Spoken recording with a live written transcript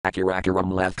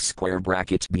Akirakaram left square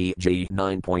bracket BG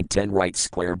 9.10 right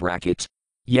square bracket.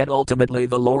 Yet ultimately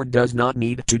the Lord does not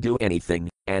need to do anything,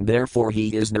 and therefore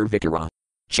he is Nirvikara,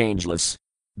 changeless.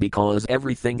 Because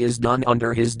everything is done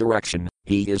under his direction,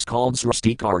 he is called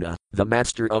Srishtikarta, the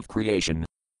master of creation.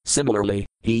 Similarly,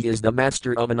 he is the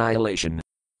master of annihilation.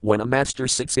 When a master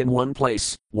sits in one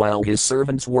place, while his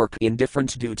servants work in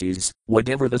different duties,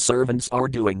 whatever the servants are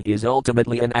doing is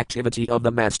ultimately an activity of the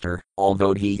master,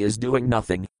 although he is doing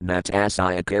nothing.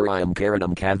 Natasaya Karyam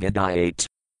Karanam Kavidayate.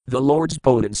 The Lord's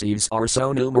potencies are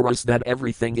so numerous that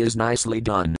everything is nicely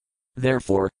done.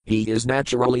 Therefore, he is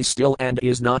naturally still and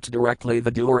is not directly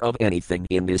the doer of anything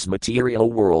in this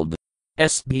material world.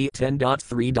 SB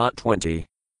 10.3.20.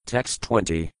 Text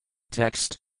 20.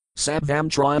 Text. Sabvam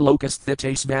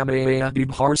trilokasthite svamaya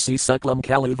bibharsi suklam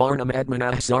kalivarnam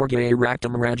admanah sargaya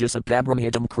raktam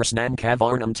rajasapabramhitam krishnam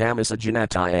kavarnam tamasa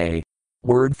janataye.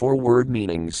 Word for word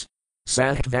meanings.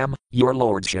 Sattvam, your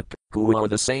lordship, who are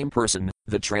the same person,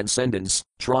 the transcendence,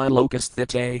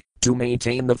 trilokasthite, to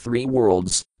maintain the three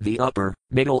worlds, the upper,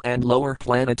 middle and lower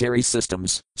planetary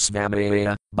systems,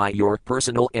 svamaya, by your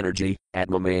personal energy,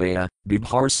 atmamaya,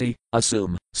 bibharsi,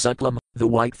 assume, suklam, the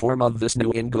white form of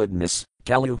Vishnu in goodness,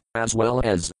 Kalu, as well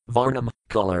as, Varnam,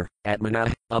 color,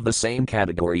 Atmana, of the same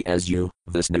category as you,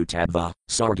 Vishnu Tattva,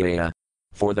 Sargaya.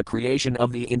 For the creation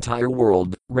of the entire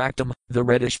world, Raktam, the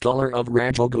reddish color of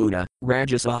Rajoguna,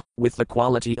 Rajasa, with the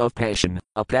quality of passion,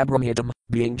 Apabramhitam,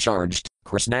 being charged,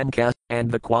 Krishnamka,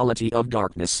 and the quality of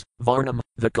darkness, Varnam,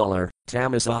 the color,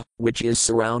 Tamasa, which is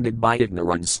surrounded by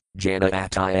ignorance, Jana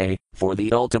Ataye, for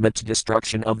the ultimate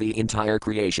destruction of the entire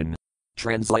creation.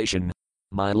 Translation.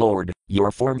 My Lord, your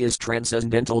form is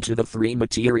transcendental to the three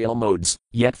material modes,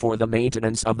 yet for the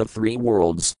maintenance of the three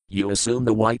worlds, you assume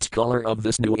the white color of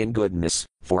Vishnu in goodness.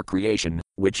 For creation,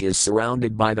 which is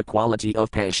surrounded by the quality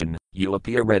of passion, you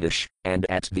appear reddish, and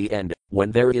at the end,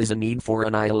 when there is a need for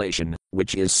annihilation,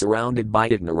 which is surrounded by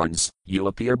ignorance, you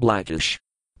appear blackish.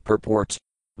 Purport.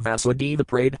 Vasudeva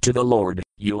prayed to the Lord,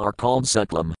 you are called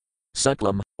Suklam.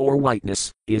 Suklam, or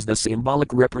whiteness, is the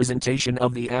symbolic representation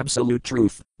of the absolute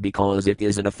truth, because it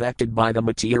is unaffected by the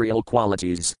material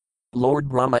qualities. Lord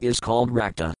Brahma is called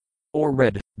Rakta, or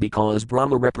red, because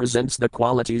Brahma represents the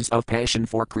qualities of passion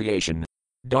for creation.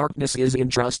 Darkness is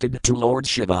entrusted to Lord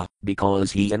Shiva,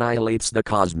 because he annihilates the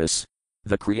cosmos.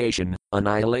 The creation,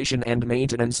 annihilation and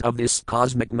maintenance of this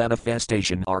cosmic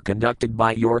manifestation are conducted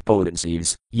by your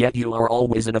potencies, yet you are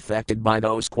always unaffected by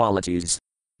those qualities.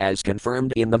 As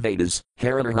confirmed in the Vedas,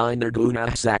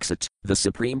 Harinirguna Saksat, the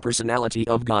Supreme Personality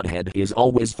of Godhead is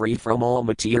always free from all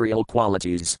material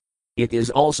qualities. It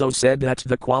is also said that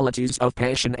the qualities of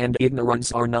passion and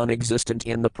ignorance are non-existent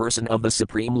in the person of the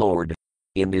Supreme Lord.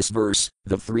 In this verse,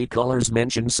 the three colors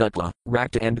mentioned Sukla,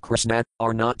 Rakta and Krishna,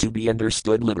 are not to be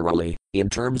understood literally, in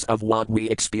terms of what we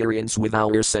experience with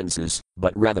our senses,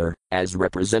 but rather, as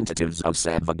representatives of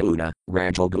Sattvaguna,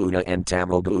 Rajoguna and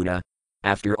Tamoguna.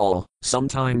 After all,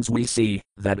 sometimes we see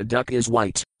that a duck is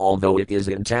white, although it is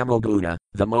in Tamoguna,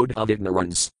 the mode of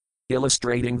ignorance.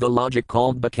 Illustrating the logic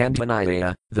called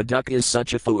Bhakantanaya, the duck is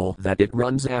such a fool that it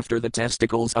runs after the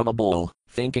testicles of a bull,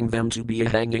 thinking them to be a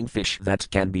hanging fish that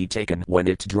can be taken when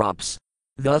it drops.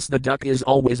 Thus the duck is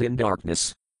always in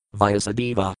darkness.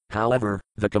 Vyasadeva, however,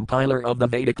 the compiler of the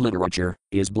Vedic literature,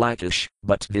 is blackish,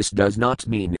 but this does not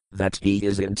mean that he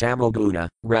is in Tamoguna,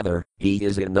 rather, he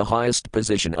is in the highest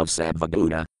position of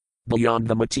Sattvaguna, beyond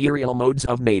the material modes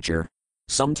of nature.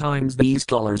 Sometimes these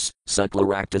colors, Sukla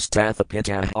Raktas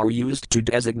Tathapita, are used to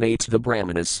designate the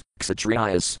Brahmanas,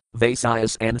 Kshatriyas,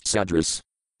 Vaisyas and Sudras.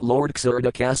 Lord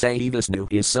Ksardakasai Vishnu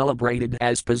is celebrated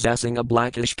as possessing a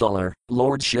blackish color,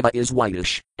 Lord Shiva is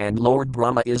whitish, and Lord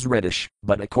Brahma is reddish,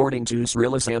 but according to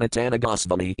Srila Sanatana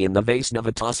Goswami in the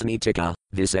Vaisnavatasani Tika,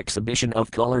 this exhibition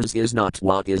of colors is not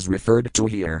what is referred to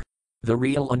here. The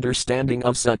real understanding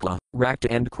of Sukla, Rakta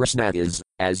and Krishna is,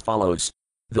 as follows.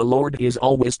 The Lord is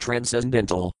always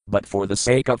transcendental, but for the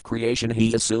sake of creation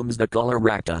he assumes the color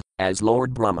Rakta, as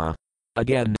Lord Brahma.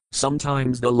 Again,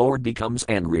 sometimes the Lord becomes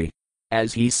angry.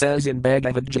 As he says in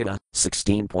Bhagavad Gita,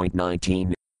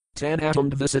 16.19. Tanatam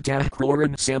dvisatah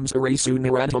kroran samsarasu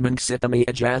niradaman sitami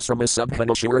ajasrama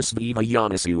subhanashuras viva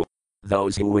yanasu.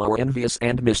 Those who are envious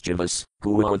and mischievous,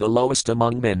 who are the lowest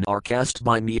among men, are cast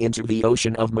by me into the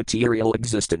ocean of material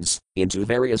existence, into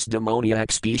various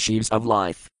demoniac species of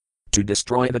life. To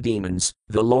destroy the demons,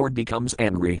 the Lord becomes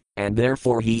angry, and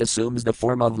therefore he assumes the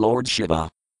form of Lord Shiva.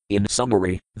 In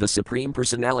summary, the Supreme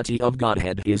Personality of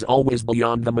Godhead is always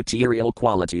beyond the material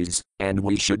qualities, and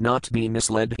we should not be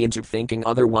misled into thinking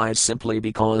otherwise simply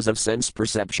because of sense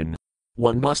perception.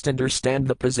 One must understand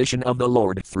the position of the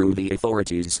Lord through the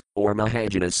authorities, or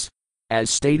Mahajanas. As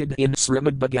stated in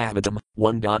Srimad Bhagavatam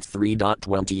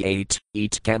 1.3.28,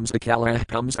 Eat Kamsakala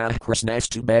Kamsa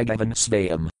Krishnastu Bhagavan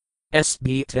Svayam.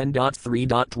 SB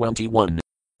 10.3.21.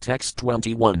 Text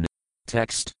 21.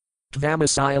 Text.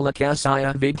 Tvamasaya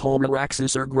Lakasaya Vigholma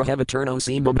Raksasar Grahaviturno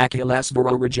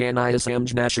Simamakilasvara Rajanaya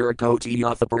Samjnashura Koti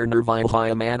Yathapur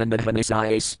Nirvihaya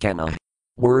Mananadhanisayas Kama.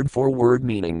 Word for word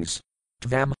meanings.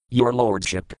 Tvam, your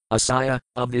lordship, Asaya,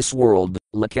 of this world,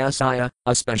 Lakasaya,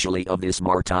 especially of this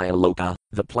Martaya Loka,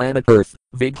 the planet Earth,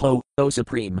 Vigho, O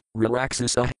Supreme,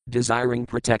 Raksasa, desiring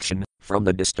protection, from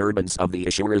the disturbance of the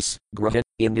Asuras, Graha,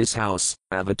 in this house,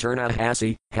 Avatarna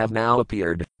Hasi, have now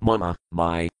appeared, Mama,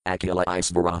 my, Akila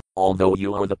Isvara, although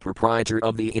you are the proprietor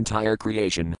of the entire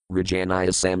creation, Rajanaya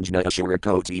Samjna Asura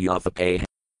Koti Yathape.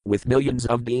 With millions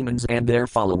of demons and their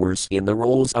followers in the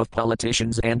roles of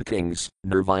politicians and kings,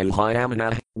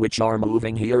 Nirvihayamana, which are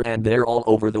moving here and there all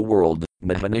over the world,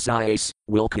 Mahanisayas,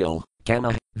 will kill,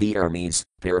 Kama, the armies,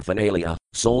 paraphernalia,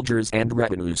 soldiers and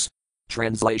revenues.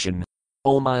 Translation.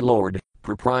 O my Lord,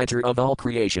 proprietor of all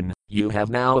creation, you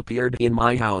have now appeared in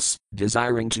my house,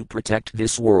 desiring to protect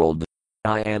this world.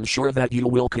 I am sure that you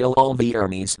will kill all the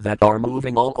armies that are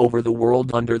moving all over the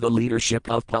world under the leadership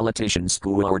of politicians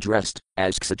who are dressed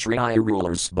as Kshatriya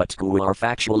rulers but who are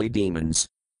factually demons.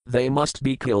 They must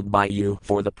be killed by you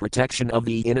for the protection of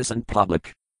the innocent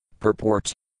public.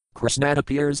 Purport. Krishna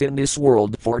appears in this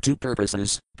world for two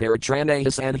purposes,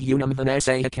 Paratranayas and Unam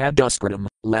Vinasayakaduskritam,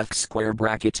 left square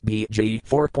bracket BG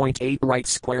 4.8 right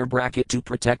square bracket to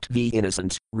protect the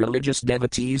innocent, religious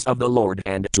devotees of the Lord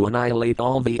and to annihilate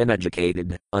all the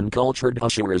uneducated, uncultured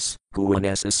Asuras, who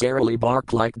unnecessarily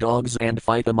bark like dogs and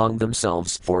fight among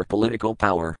themselves for political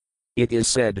power. It is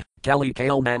said, Kali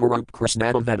Kale Namarup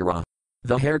Krishna Vedara.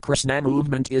 The Hare Krishna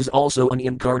movement is also an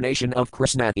incarnation of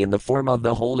Krishna in the form of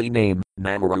the holy name,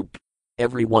 Namarup.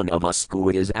 Every one of us who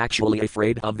is actually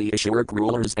afraid of the Asuric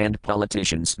rulers and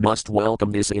politicians must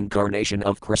welcome this incarnation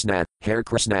of Krishna, Hare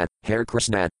Krishna, Hare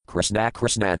Krishna, Krishna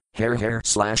Krishna, Hare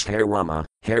Rama,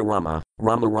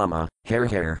 Rama Rama,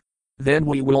 Hare. Then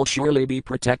we will surely be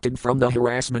protected from the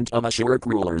harassment of Asuric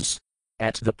rulers.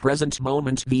 At the present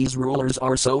moment these rulers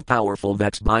are so powerful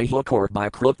that by hook or by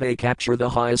crook they capture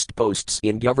the highest posts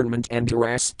in government and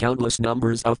harass countless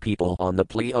numbers of people on the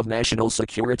plea of national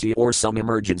security or some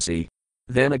emergency.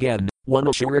 Then again, one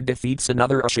Asura defeats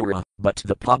another Asura, but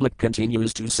the public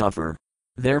continues to suffer.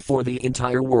 Therefore the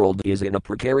entire world is in a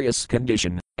precarious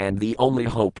condition, and the only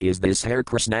hope is this Hare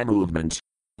Krishna movement.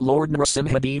 Lord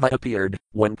Nrsimhadeva appeared,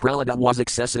 when Prahlada was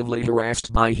excessively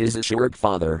harassed by his Asuric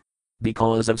father.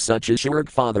 Because of such Asuric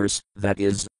fathers, that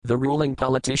is, the ruling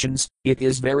politicians, it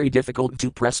is very difficult to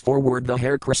press forward the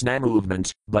Hare Krishna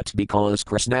movement, but because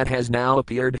Krishna has now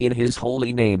appeared in his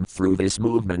holy name through this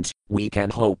movement, we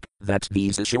can hope that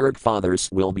these Asuric fathers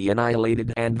will be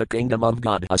annihilated and the kingdom of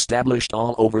God established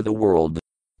all over the world.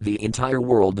 The entire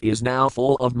world is now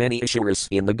full of many Asuras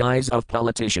in the guise of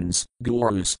politicians,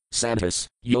 gurus, sadhus,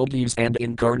 yogis and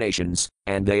incarnations,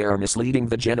 and they are misleading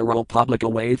the general public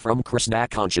away from Krishna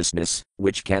consciousness,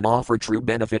 which can offer true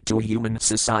benefit to human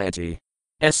society.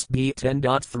 SB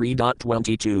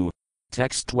 10.3.22.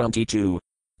 Text 22.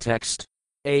 Text.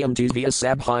 Am Tuvia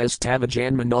Sabhyas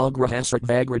Tavajanmanagrahasrat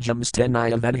Vagrajams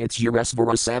Tenaya Vedhits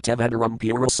Uresvarasatavadaram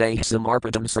Purasay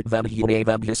Samarpatam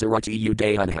Sarvabhunavabhisarati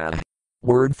Udayanha.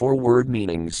 Word for word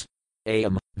meanings.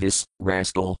 Am, this,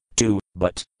 rascal, two,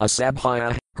 but,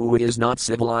 Asabhya, who is not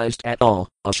civilized at all,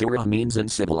 Asura means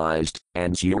uncivilized,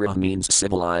 and Sura means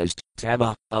civilized,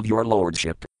 Tava, of your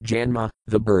lordship, Janma,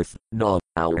 the birth, Na,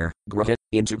 our, Graha,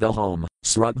 into the home,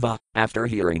 Srugva, after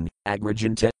hearing,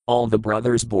 Agrajanta, all the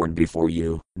brothers born before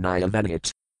you,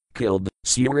 Nayavanhit. Killed,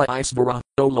 Sura Isvara,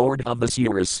 O Lord of the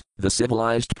Suras, the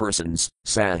civilized persons,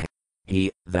 Sah.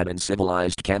 He, that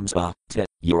uncivilized Kamsa,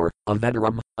 your,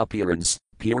 Avadaram, appearance,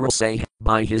 Purasay,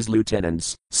 by his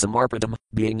lieutenants, Samarpadam,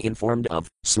 being informed of,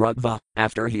 Srugva,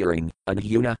 after hearing,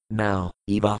 Anhuna, now,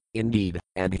 Eva, indeed,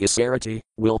 and Hisarati,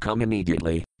 will come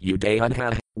immediately,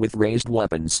 Udayanha, with raised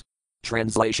weapons.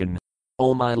 Translation.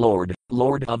 O my Lord,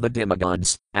 Lord of the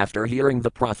demigods, after hearing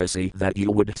the prophecy that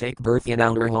you would take birth in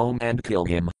our home and kill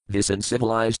him, this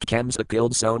uncivilized Kamsa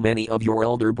killed so many of your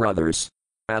elder brothers.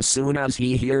 As soon as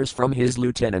he hears from his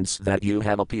lieutenants that you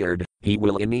have appeared, he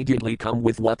will immediately come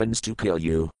with weapons to kill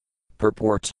you.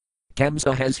 Purport.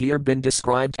 Kamsa has here been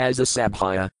described as a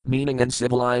Sabhya, meaning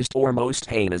uncivilized or most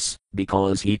heinous,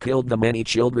 because he killed the many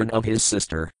children of his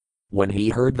sister. When he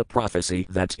heard the prophecy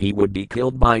that he would be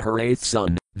killed by her eighth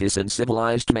son, this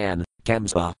uncivilized man,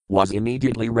 Kamsa, was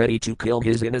immediately ready to kill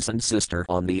his innocent sister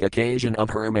on the occasion of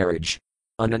her marriage.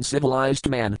 An uncivilized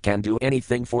man can do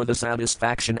anything for the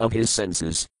satisfaction of his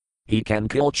senses. he can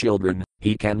kill children,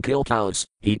 he can kill cows,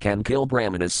 he can kill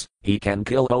brahmanas, he can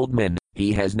kill old men,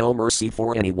 he has no mercy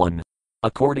for anyone.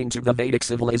 According to the Vedic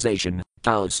civilization,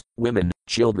 cows, women,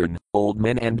 children, old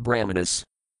men and brahmanas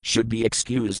should be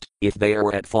excused if they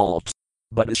are at fault.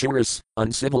 But Asuras,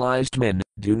 uncivilized men,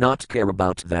 do not care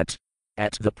about that.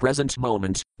 At the present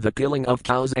moment, the killing of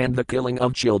cows and the killing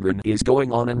of children is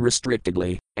going on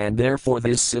unrestrictedly, and therefore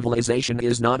this civilization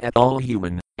is not at all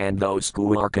human, and those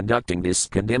who are conducting this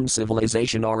condemned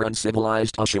civilization are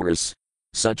uncivilized Asuras.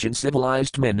 Such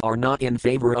uncivilized men are not in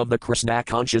favor of the Krishna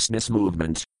consciousness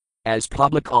movement. As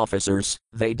public officers,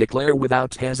 they declare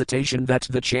without hesitation that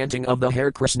the chanting of the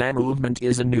Hare Krishna movement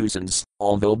is a nuisance,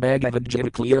 although Bhagavad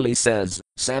Gita clearly says,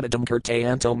 Sanatam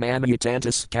Kirtayanto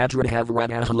Mamayatantas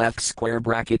Kadradhavaranaha left square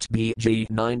bracket BG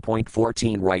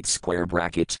 9.14 right square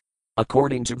bracket.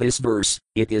 According to this verse,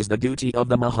 it is the duty of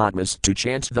the Mahatmas to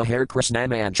chant the Hare Krishna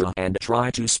mantra and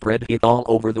try to spread it all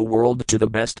over the world to the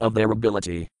best of their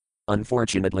ability.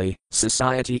 Unfortunately,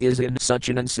 society is in such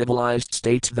an uncivilized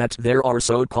state that there are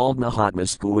so-called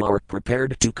Mahatmas who are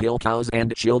prepared to kill cows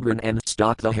and children and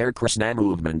stop the Hare Krishna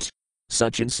movement.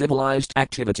 Such uncivilized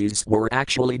activities were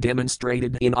actually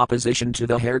demonstrated in opposition to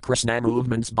the Hare Krishna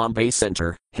movement's Bombay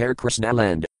center, Hare Krishna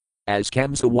Land. As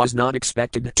Kamsa was not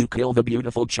expected to kill the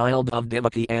beautiful child of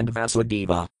Devaki and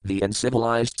Vasudeva, the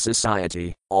uncivilized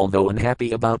society, although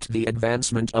unhappy about the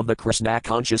advancement of the Krishna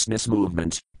consciousness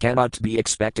movement, cannot be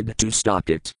expected to stop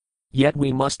it. Yet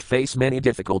we must face many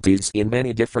difficulties in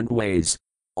many different ways.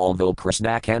 Although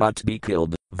Krishna cannot be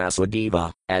killed,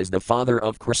 Vasudeva, as the father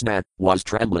of Krishna, was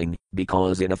trembling,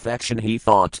 because in affection he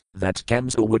thought that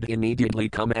Kamsa would immediately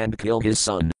come and kill his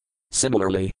son.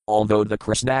 Similarly, although the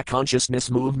Krishna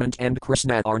consciousness movement and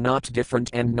Krishna are not different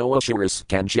and no Asuras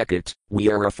can check it,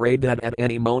 we are afraid that at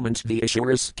any moment the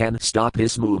Asuras can stop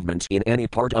this movement in any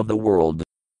part of the world.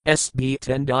 SB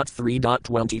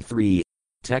 10.3.23.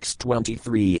 Text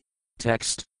 23.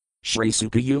 Text. Shri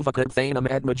Sukayuvakathanam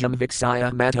Admajam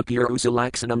Viksaya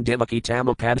Matakirusalaxanam Devaki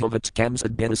Tamapadhavat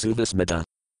Kamsad Binasuvismita.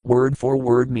 Word for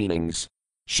word meanings.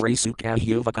 Shri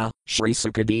Sukayuvaka, Shri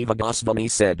Sukadeva Goswami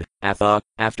said,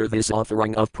 after this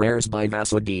offering of prayers by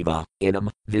Vasudeva, Inam,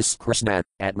 this Krishna,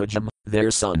 Atmajam,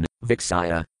 their son,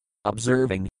 Viksaya,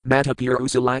 observing,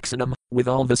 Matapurusalaxanam, with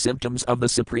all the symptoms of the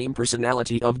Supreme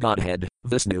Personality of Godhead,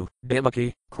 Vishnu,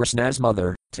 Devaki, Krishna's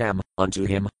mother, Tam, unto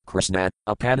him, Krishna,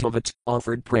 Apadhavat,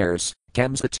 offered prayers,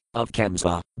 Kamsat, of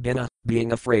Kamsa, Bina,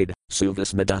 being afraid,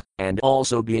 Suvismita, and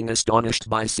also being astonished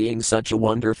by seeing such a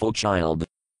wonderful child.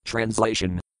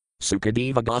 Translation.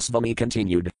 Sukadeva Goswami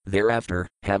continued, thereafter,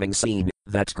 having seen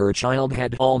that her child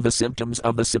had all the symptoms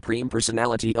of the Supreme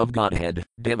Personality of Godhead,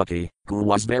 Devaki, who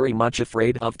was very much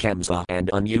afraid of Kamsa and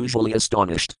unusually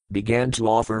astonished, began to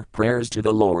offer prayers to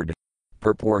the Lord.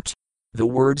 Purport. The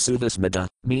word Suvismita,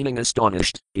 meaning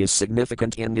astonished, is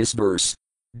significant in this verse.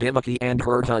 Devaki and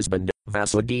her husband,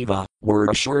 Vasudeva, were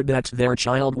assured that their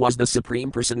child was the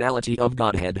Supreme Personality of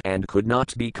Godhead and could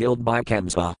not be killed by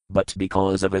Kamsa, but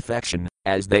because of affection,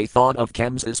 as they thought of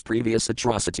Kamsa's previous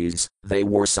atrocities, they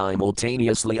were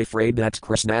simultaneously afraid that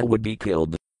Krishna would be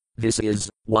killed. This is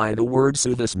why the word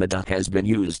Suvismita has been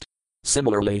used.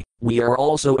 Similarly, we are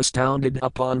also astounded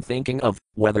upon thinking of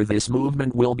whether this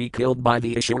movement will be killed by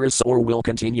the Asuras or will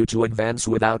continue to advance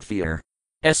without fear.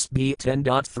 SB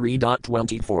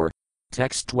 10.3.24.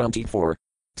 Text 24.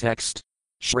 Text.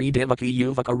 Shri Devaki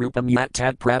Yuvaka Rupam Yat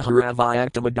Tat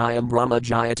Praharavayaktamadayam Brahma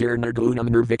Jayatir Nirgunam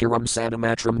Nirvikaram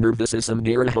Sadamatram Nirvisisam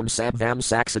Niraham Sabvam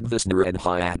Saksad Visnur and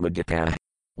Hyatmadika.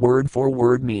 Word for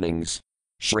word meanings.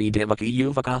 Shri Devaki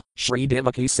Yuvaka, Shri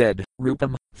Devaki said,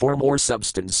 Rupam, form or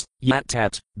substance, Yat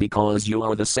Tat, because you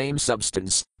are the same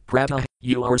substance. Prata,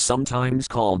 you are sometimes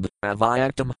called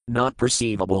Avayaktam, not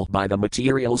perceivable by the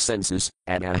material senses,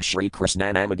 Ada Shri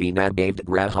Krishnanamadina Bhavd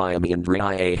Grahayam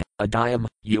Indriya, Adayam,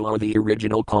 you are the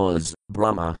original cause,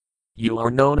 Brahma. You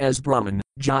are known as Brahman,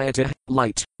 Jayata,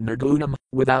 light, Nirgunam,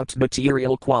 without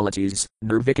material qualities,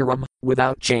 Nirvikaram,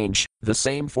 without change, the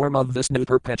same form of Vishnu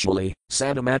perpetually,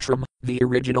 Sadamatram, the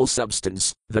original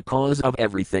substance, the cause of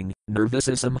everything,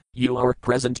 Nirvisisam, you are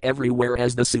present everywhere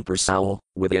as the supersoul,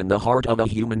 within the heart of a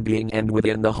human being and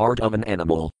within the heart of an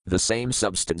animal, the same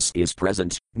substance is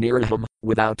present, Niraham,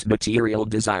 without material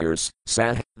desires,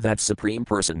 Sah, that supreme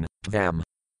person, Tvam.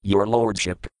 Your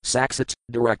Lordship, Saksat,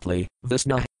 directly,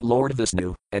 Vishnu, Lord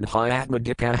Vishnu, and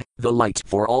Hyatmadika, the light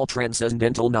for all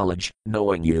transcendental knowledge,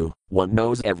 knowing you, one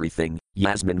knows everything,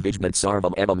 Yasmin Vijnat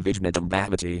Sarvam Evam Vijnatam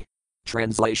Bhavati.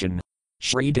 Translation.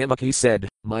 Shri Devaki said,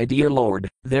 My dear Lord,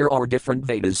 there are different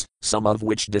Vedas, some of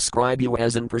which describe you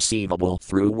as imperceivable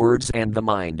through words and the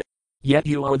mind. Yet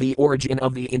you are the origin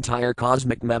of the entire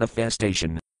cosmic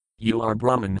manifestation. You are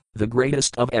Brahman, the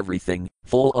greatest of everything,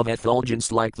 full of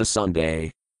effulgence like the Sunday.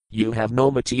 You have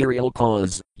no material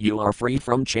cause, you are free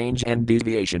from change and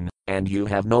deviation, and you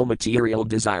have no material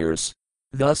desires.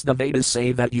 Thus the Vedas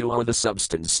say that you are the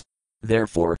substance.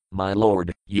 Therefore, my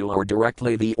Lord, you are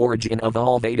directly the origin of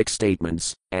all Vedic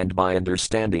statements, and by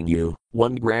understanding you,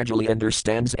 one gradually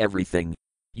understands everything.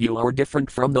 You are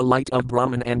different from the light of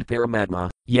Brahman and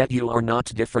Paramatma, yet you are not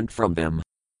different from them.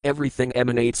 Everything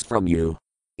emanates from you.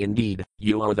 Indeed,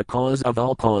 you are the cause of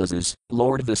all causes,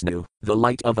 Lord Vishnu, the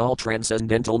light of all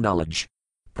transcendental knowledge.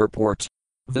 Purport.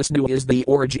 Vishnu is the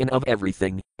origin of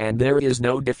everything, and there is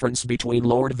no difference between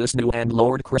Lord Vishnu and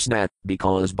Lord Krishna,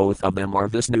 because both of them are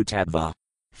Vishnu Tattva.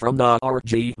 From the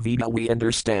RG Veda we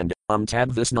understand,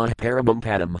 Tad Vishnu Paramam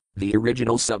Padam, the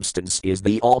original substance is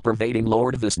the all-pervading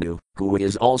Lord Vishnu, who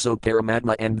is also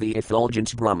Paramatma and the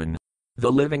effulgent Brahman.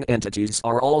 The living entities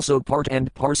are also part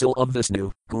and parcel of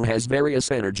Vishnu, who has various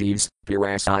energies,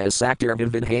 Pirasaya Saktir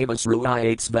Vividhavas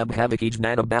Ruayates Vabhaviki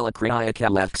Jnana Balakriya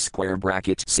Kalak square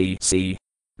bracket CC.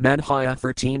 Madhya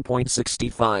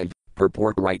 13.65,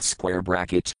 purport right square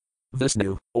bracket.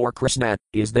 Vishnu, or Krishna,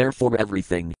 is therefore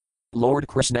everything. Lord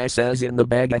Krishna says in the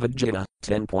Bhagavad Gita,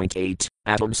 10.8,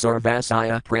 Atam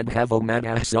Sarvasaya Prabhavo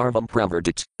Madah Sarvam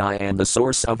Pravardit, I am the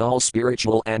source of all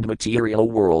spiritual and material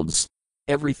worlds.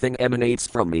 Everything emanates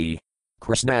from me.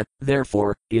 Krishna,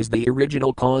 therefore, is the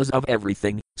original cause of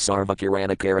everything,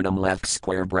 Sarvakaranakaranam left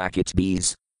square bracket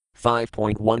Bs.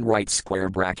 5.1 right square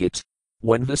bracket.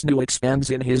 When Vishnu expands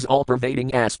in his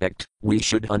all-pervading aspect, we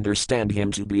should understand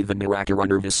him to be the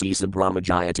Nirakarana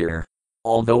Brahmajayatir.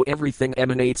 Although everything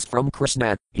emanates from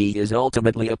Krishna, he is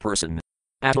ultimately a person.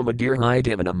 Atamadirhi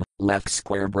Divinam, left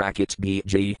square bracket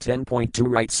BG 10.2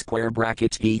 right square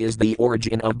bracket he is the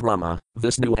origin of Brahma,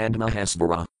 Vishnu and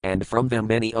Mahesvara, and from them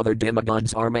many other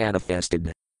demigods are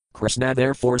manifested. Krishna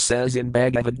therefore says in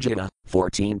Bhagavad Gita,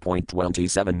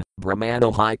 14.27,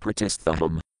 Brahmano hi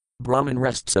pratisthaham. Brahman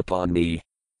rests upon me.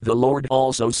 The Lord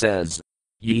also says,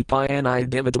 Ye payani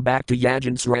divita bhakta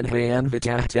yajans redhayan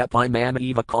vitahtepi man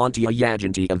eva kantya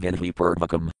yajanti avinhi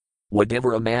purvakam.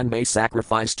 Whatever a man may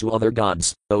sacrifice to other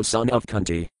gods, O son of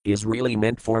Kunti, is really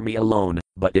meant for me alone,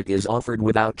 but it is offered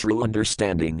without true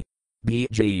understanding.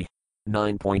 BG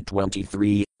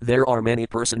 9.23 There are many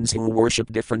persons who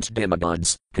worship different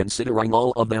demigods, considering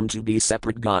all of them to be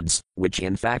separate gods, which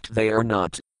in fact they are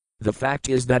not. The fact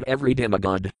is that every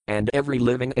demigod, and every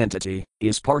living entity,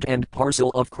 is part and parcel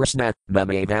of Krishna,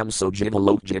 Mamavam so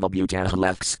jivalok jivabutah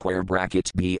left square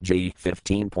bracket BG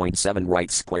 15.7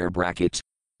 right square bracket.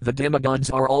 The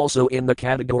demigods are also in the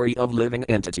category of living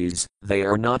entities, they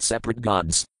are not separate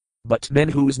gods. But men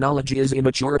whose knowledge is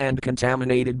immature and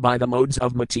contaminated by the modes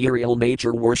of material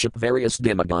nature worship various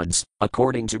demigods,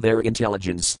 according to their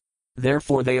intelligence.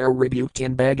 Therefore they are rebuked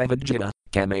in Bhagavad Gita,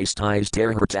 Kamastais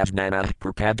terhartajnana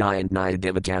prapadayant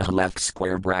nayadivataha left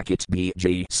square bracket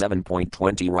BG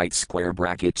 7.20 right square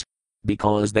bracket.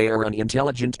 Because they are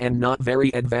unintelligent and not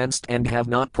very advanced and have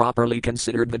not properly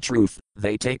considered the truth,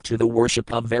 they take to the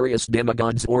worship of various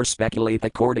demigods or speculate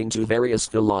according to various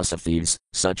philosophies,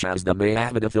 such as the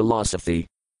Mayavada philosophy.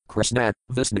 Krishna,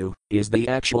 Vishnu, is the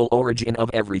actual origin of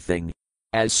everything.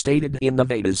 As stated in the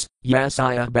Vedas,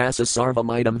 Yasaya Basa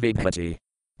Sarvamidam Vidhati.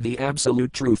 The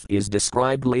absolute truth is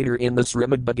described later in the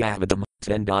Srimad Bhagavatam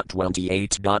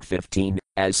 10.28.15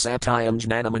 as Satyam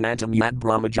Jnanamanantam Yad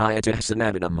Brahmajayatah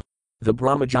Sanatanam. The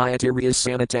Brahmajayatir is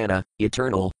Sanatana,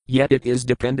 eternal, yet it is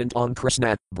dependent on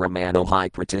Krishna, Brahmano hi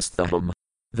pratisthaham.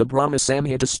 The Brahma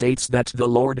Samhita states that the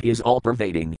Lord is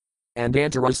all-pervading. And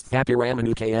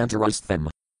Antarasthapiramanuke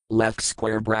Antarasthem. Left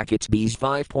square bracket B's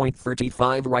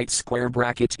 5.35 right square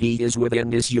bracket he is within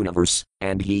this universe,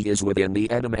 and he is within the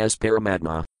atom as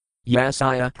Paramatma.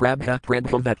 Yasaya Prabha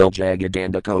Prabhavatal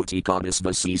Jagadanda Koti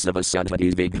Kadasvasisava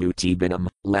Sudhati Vibhuti Binam,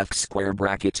 left square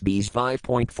bracket B's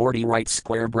 5.40 right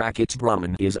square bracket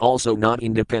Brahman is also not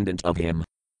independent of him.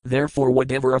 Therefore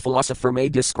whatever a philosopher may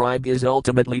describe is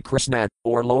ultimately Krishna,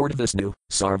 or Lord Vishnu,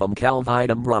 Sarvam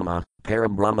Kalvidam Brahma,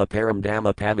 Param Brahma Param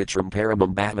Dhamma Pavitram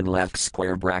Paramam Bhavan left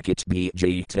square bracket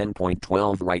BG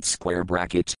 10.12 right square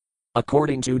bracket.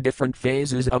 According to different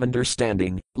phases of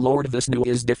understanding, Lord Vishnu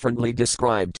is differently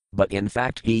described, but in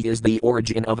fact he is the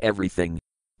origin of everything.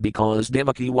 Because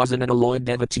Devaki was an unalloyed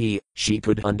devotee, she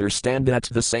could understand that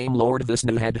the same Lord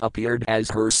Vishnu had appeared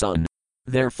as her son.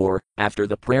 Therefore, after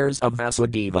the prayers of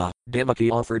Vasudeva, Devaki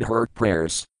offered her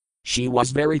prayers. She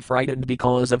was very frightened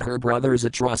because of her brother's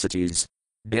atrocities.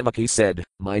 Devaki said,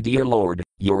 My dear Lord,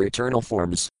 your eternal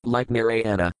forms, like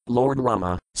Narayana, Lord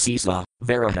Rama, Sisa,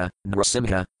 Varaha,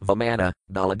 Nrasimha, Vamana,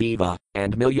 Baladeva,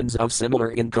 and millions of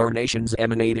similar incarnations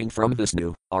emanating from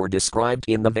Vishnu, are described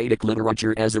in the Vedic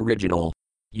literature as original.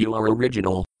 You are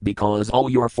original, because all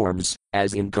your forms,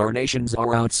 as incarnations,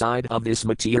 are outside of this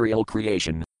material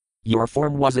creation. Your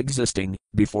form was existing,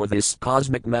 before this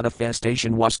cosmic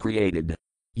manifestation was created.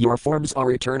 Your forms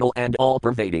are eternal and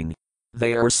all-pervading.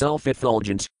 They are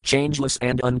self-effulgent, changeless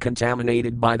and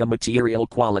uncontaminated by the material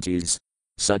qualities.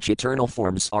 Such eternal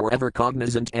forms are ever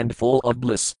cognizant and full of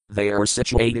bliss, they are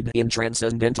situated in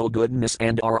transcendental goodness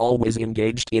and are always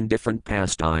engaged in different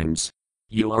pastimes.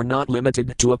 You are not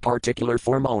limited to a particular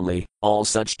form only, all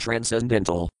such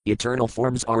transcendental, eternal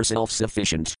forms are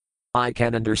self-sufficient. I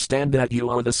can understand that you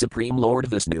are the Supreme Lord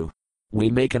Vishnu. We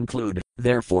may conclude,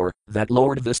 therefore, that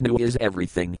Lord Vishnu is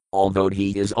everything, although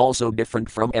he is also different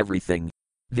from everything.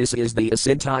 This is the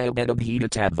Asintaya Bheda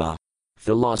Tattva.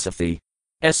 Philosophy.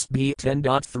 SB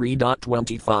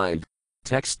 10.3.25.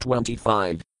 Text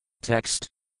 25. Text.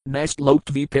 Nest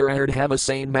loktvi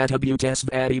paradhavasane matabutes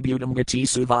vadibutam gati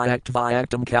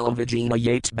suvayaktvayaktam kalavijina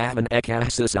yate bhavan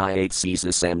ekahasasayate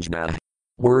sisasamjna.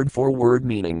 Word for word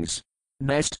meanings.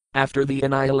 Nest, after the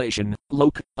annihilation,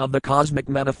 lok, of the cosmic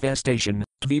manifestation,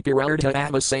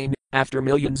 dviparardhavasane, after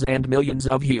millions and millions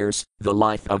of years, the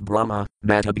life of Brahma,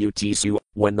 matabutisu,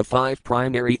 when the five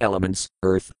primary elements,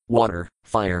 earth, water,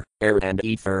 fire, air and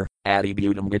ether,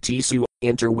 adibutam gatisu,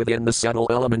 enter within the subtle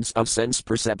elements of sense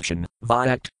perception,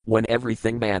 vyakt, when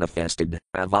everything manifested,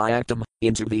 avyaktam,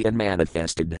 into the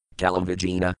unmanifested,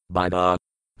 kalavijina, by the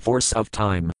force of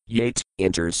time, yate,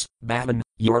 enters, bhavan,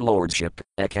 your lordship,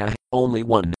 eka, only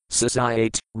one,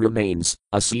 sasayate, remains,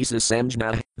 asisa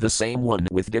samjna, the same one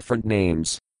with different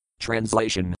names.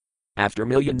 Translation. After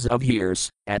millions of years,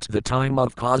 at the time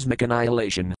of cosmic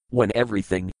annihilation, when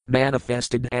everything,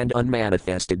 manifested and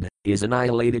unmanifested, is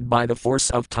annihilated by the force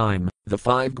of time, the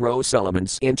five gross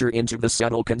elements enter into the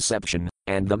subtle conception,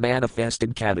 and the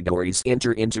manifested categories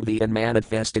enter into the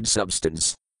unmanifested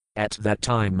substance. At that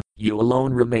time, you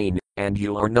alone remain, and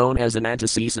you are known as an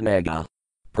Antasisanaga.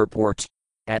 Purport.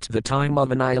 At the time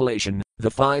of annihilation,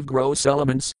 the five gross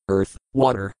elements, earth,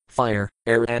 water, fire,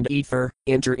 air and ether,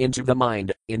 enter into the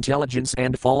mind, intelligence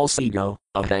and false ego,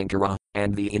 ahankara,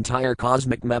 and the entire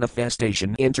cosmic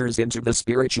manifestation enters into the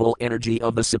spiritual energy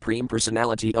of the Supreme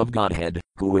Personality of Godhead,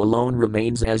 who alone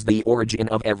remains as the origin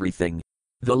of everything.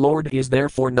 The Lord is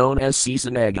therefore known as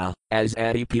Sisanaga, as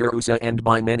Adipurusa and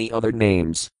by many other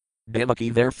names. Devaki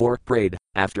therefore prayed,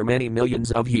 after many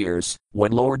millions of years,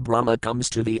 when Lord Brahma comes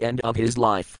to the end of his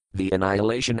life, the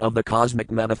annihilation of the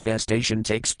cosmic manifestation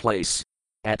takes place.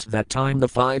 At that time the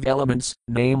five elements,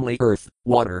 namely earth,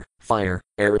 water, fire,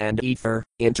 air and ether,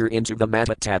 enter into the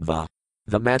Mata-tattva.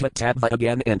 The Mata-tattva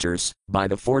again enters, by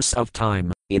the force of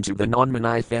time, into the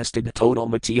non-manifested total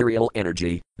material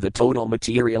energy. The total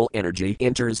material energy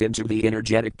enters into the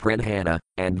energetic pranhana,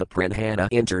 and the pranhana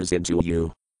enters into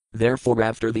you. Therefore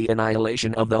after the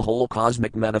annihilation of the whole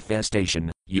cosmic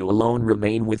manifestation, you alone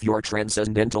remain with your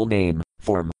transcendental name,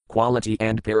 form, quality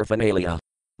and paraphernalia.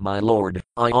 My Lord,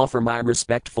 I offer my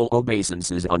respectful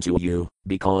obeisances unto you,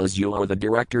 because you are the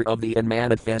director of the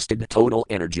unmanifested total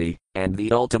energy, and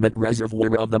the ultimate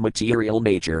reservoir of the material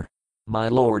nature. My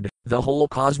Lord, the whole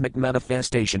cosmic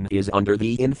manifestation is under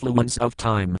the influence of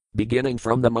time, beginning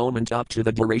from the moment up to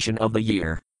the duration of the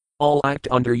year. All act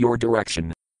under your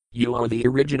direction. You are the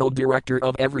original director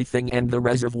of everything and the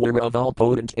reservoir of all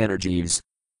potent energies.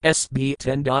 SB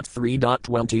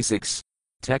 10.3.26.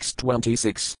 Text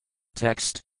 26.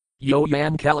 Text. Yo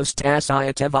yam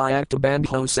kalastasaya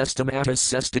tevayaktabandho sestamatas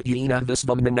sestadina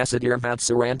visvam manesadir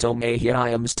vatsaranto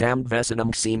mahyayams tam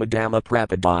vesanam ksimadama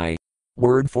prapadai.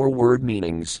 Word for word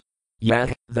meanings.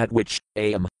 Yah, that which,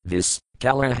 am, this,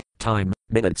 kala, time,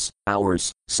 minutes,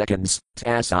 hours, seconds,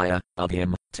 tasaya, of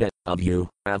him, of you,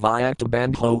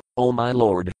 avayaktabandho, O my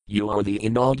Lord, you are the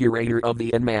inaugurator of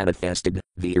the unmanifested,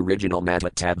 the original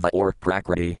Mata-tattva or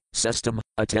Prakriti, system,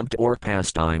 attempt or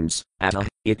pastimes, Atta,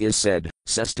 it is said,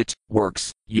 sestit,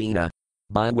 works, yena,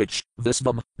 by which,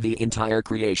 Visvam, the entire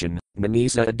creation,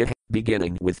 Manisa adih,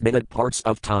 beginning with minute parts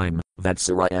of time,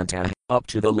 Vatsarayanta, up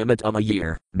to the limit of a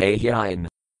year, Mahyayan,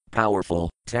 powerful,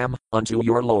 Tam, unto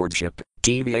your lordship,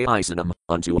 Tvaisanam,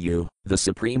 unto you, the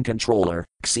supreme controller,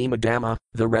 Ksimadama,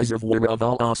 the reservoir of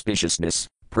all auspiciousness,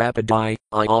 Prapadai,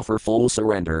 I offer full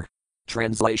surrender.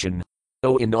 Translation.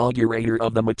 O inaugurator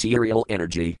of the material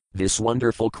energy, this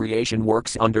wonderful creation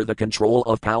works under the control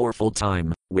of powerful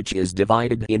time, which is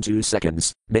divided into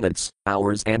seconds, minutes,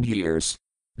 hours and years.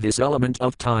 This element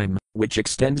of time, which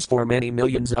extends for many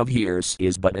millions of years,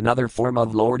 is but another form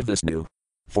of Lord Vishnu.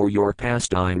 For your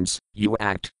pastimes, you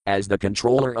act as the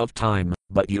controller of time,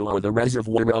 but you are the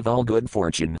reservoir of all good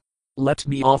fortune. Let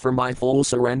me offer my full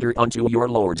surrender unto your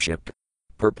lordship.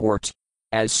 Purport.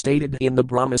 As stated in the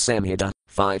Brahma Samhita,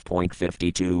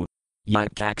 5.52.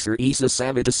 Yakaksar isa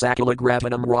savita sakala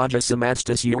gravanam raja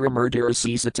samastas uramurdira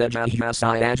sisa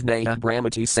tejahasai ajnaya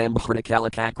brahmati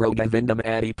sambhrikalakakro govindam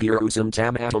adi purusam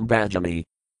tamatam bhajami.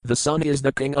 The sun is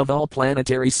the king of all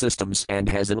planetary systems and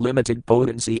has unlimited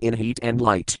potency in heat and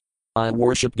light. I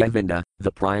worship Govinda,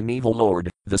 the primeval Lord,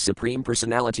 the Supreme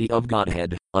Personality of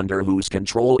Godhead, under whose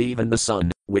control even the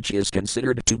sun, which is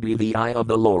considered to be the eye of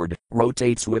the Lord,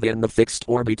 rotates within the fixed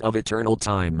orbit of eternal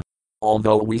time.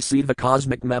 Although we see the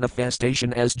cosmic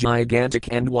manifestation as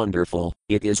gigantic and wonderful,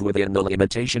 it is within the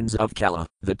limitations of Kala,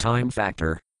 the time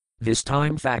factor. This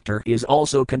time factor is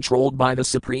also controlled by the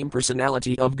Supreme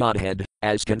Personality of Godhead,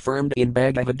 as confirmed in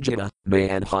Bhagavad Gita,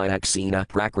 Mayanhayaksena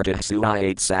Prakritah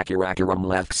Suhayate Sakarakaram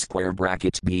left square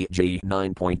bracket BG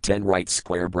 9.10 right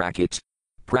square bracket.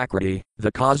 Prakriti,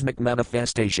 the cosmic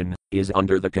manifestation, is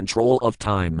under the control of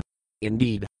time.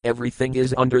 Indeed, everything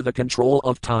is under the control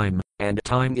of time, and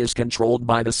time is controlled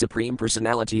by the Supreme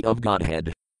Personality of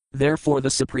Godhead. Therefore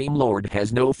the Supreme Lord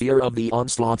has no fear of the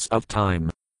onslaughts of time.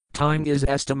 Time is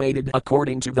estimated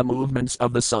according to the movements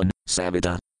of the sun,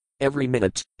 Savita. Every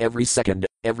minute, every second,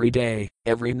 every day,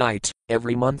 every night,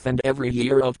 every month and every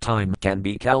year of time can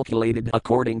be calculated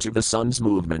according to the sun's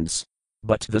movements.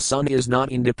 But the sun is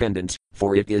not independent,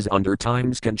 for it is under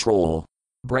time's control.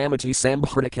 Brahmati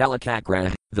Sambhrita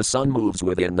Kalakakra, the sun moves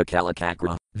within the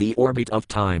Kalakakra, the orbit of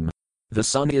time. The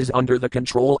sun is under the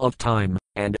control of time,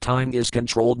 and time is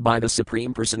controlled by the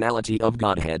Supreme Personality of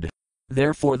Godhead.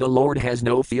 Therefore the Lord has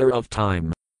no fear of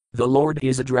time. The Lord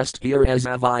is addressed here as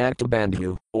Avyakta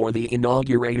Bandhu, or the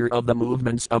inaugurator of the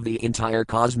movements of the entire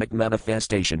cosmic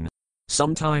manifestation.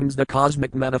 Sometimes the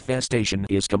cosmic manifestation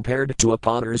is compared to a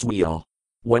potter's wheel.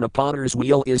 When a potter's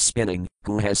wheel is spinning,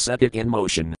 who has set it in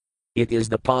motion? It is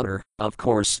the potter, of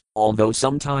course, although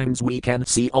sometimes we can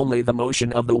see only the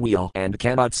motion of the wheel and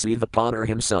cannot see the potter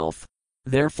himself.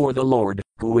 Therefore the Lord,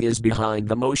 who is behind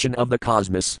the motion of the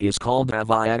cosmos, is called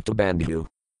Avyakta Bandhu.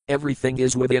 Everything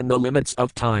is within the limits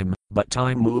of time, but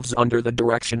time moves under the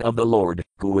direction of the Lord,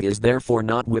 who is therefore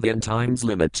not within time's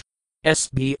limit.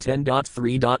 SB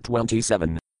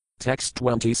 10.3.27. Text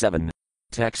 27.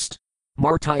 Text.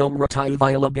 Martyom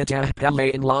Ratayvilabitah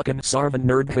Palayan Lakan Sarvan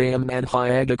Nerdhayam and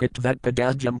Hyagakit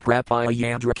Vetpadajam Prapaya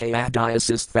Yadrakaya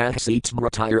Diasis Thasit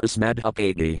Mratayas Mad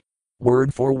Upadi.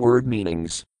 Word for word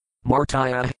meanings.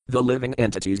 Martaya, the living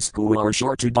entities who are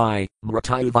sure to die,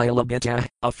 Mratayvilabitah,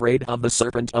 afraid of the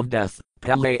serpent of death,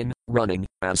 Palayan, running,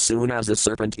 as soon as a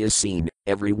serpent is seen,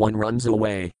 everyone runs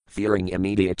away, fearing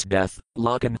immediate death,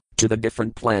 Lakan, to the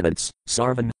different planets,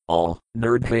 Sarvan, all,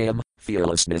 Nerdhayam,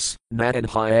 fearlessness, Nat and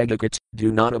Hyagakit,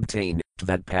 do not obtain,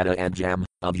 Tvedpada Ajam,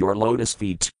 of your lotus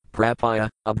feet, Prapaya,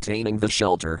 obtaining the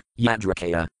shelter,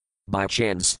 Yadrakaya. By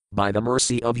chance, by the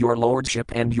mercy of your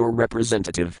lordship and your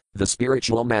representative, the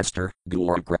spiritual master,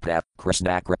 Gurukripa,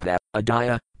 Krishnakripa,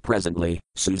 Adaya, presently,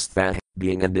 Sustha,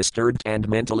 being undisturbed and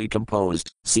mentally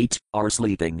composed, Seat, are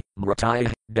sleeping,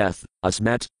 Mrataya, death,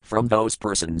 Asmat, from those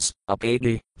persons,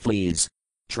 Apadi, flees.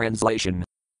 Translation.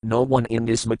 No one in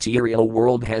this material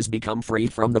world has become free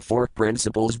from the four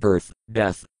principles: birth,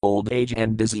 death, old age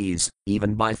and disease,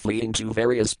 even by fleeing to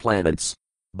various planets.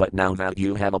 But now that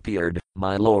you have appeared,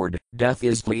 my lord, death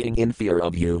is fleeing in fear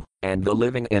of you, and the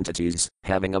living entities,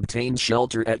 having obtained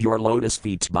shelter at your lotus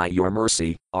feet by your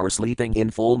mercy, are sleeping in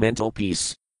full mental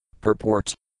peace.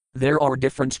 Purport. There are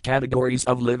different categories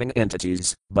of living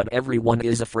entities, but everyone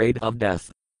is afraid of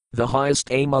death. The highest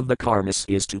aim of the karmis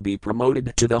is to be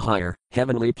promoted to the higher,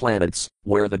 heavenly planets,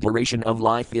 where the duration of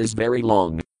life is very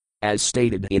long. As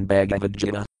stated in Bhagavad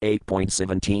Gita,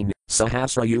 8.17,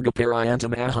 Sahasra Yuga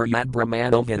Parayantam Aharyat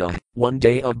Brahmano Vida, 1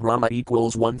 day of Brahma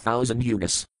equals 1,000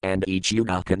 yugas, and each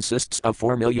yuga consists of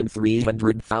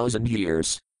 4,300,000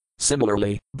 years.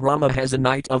 Similarly, Brahma has a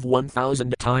night of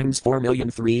 1,000 times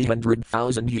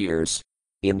 4,300,000 years.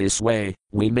 In this way,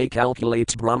 we may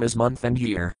calculate Brahma's month and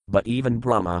year, but even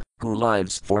Brahma, who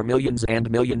lives for millions and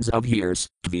millions of years,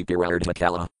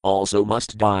 Viparardhakala, also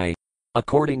must die.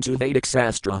 According to Vedic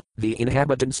Sastra, the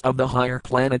inhabitants of the higher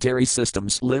planetary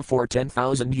systems live for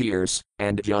 10,000 years,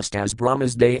 and just as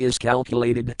Brahma's day is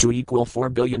calculated to equal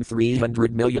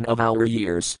 4,300,000,000 of our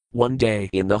years, 1 day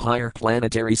in the higher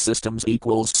planetary systems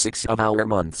equals 6 of our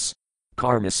months.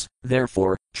 Karmas,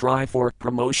 therefore, try for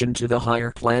promotion to the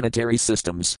higher planetary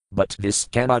systems, but this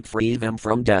cannot free them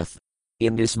from death.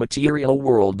 In this material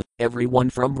world, everyone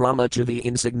from Brahma to the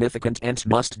insignificant ant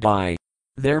must die.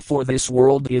 Therefore this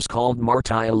world is called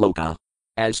Martya Loka.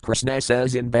 As Krishna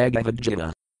says in Bhagavad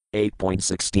Gita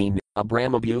 8.16,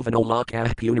 Abramabhuvano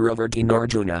lokah punaravartin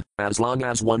Arjuna, as long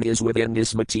as one is within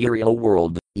this material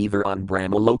world, either on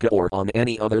Brahmaloka or on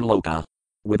any other loka.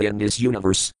 Within this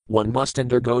universe, one must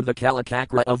undergo the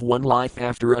kalachakra of one life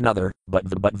after another, but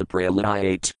the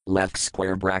pralayate, left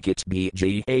square bracket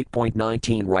BG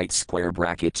 8.19 right square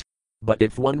bracket. But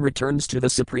if one returns to the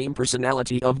Supreme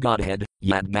Personality of Godhead,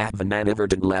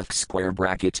 Yadbhavananivardhan left square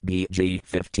bracket BG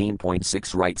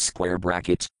 15.6 right square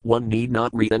bracket, one need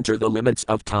not re-enter the limits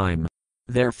of time.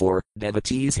 Therefore,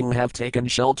 devotees who have taken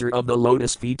shelter of the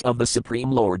lotus feet of the Supreme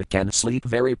Lord can sleep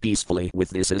very peacefully with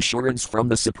this assurance from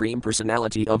the Supreme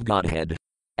Personality of Godhead.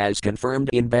 As confirmed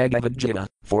in Bhagavad Gita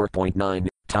 4.9,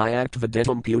 Tyact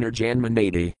Videtam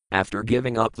Punarjanmanadi, after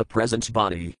giving up the present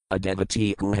body, a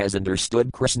devotee who has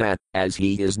understood Krishna, as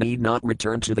he is need not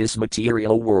return to this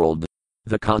material world.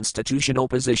 The constitutional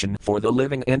position for the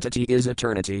living entity is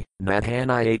eternity.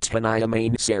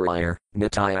 Nadhanayathanayamain Sarayar,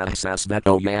 Nitya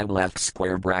Sasvato Yam left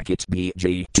square bracket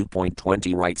BG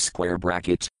 2.20 right square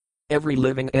bracket. Every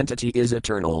living entity is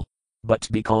eternal. But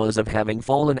because of having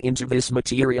fallen into this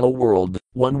material world,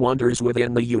 one wanders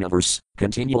within the universe,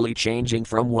 continually changing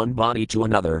from one body to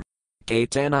another.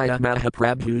 Caitanya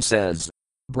Mahaprabhu says,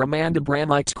 Brahmanda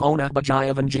Brahmite Kona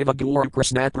Bajayavan Jiva Guru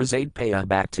Krishna Prasad Paya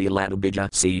Bhakti Ladabija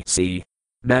C.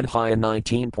 Madhya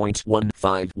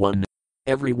 19.151.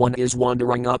 Everyone is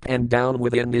wandering up and down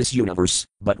within this universe,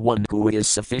 but one who is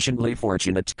sufficiently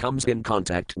fortunate comes in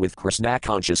contact with Krishna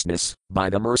consciousness, by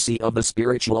the mercy of the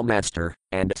spiritual master,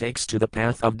 and takes to the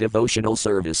path of devotional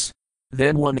service.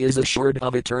 Then one is assured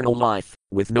of eternal life,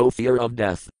 with no fear of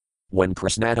death. When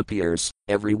Krishna appears,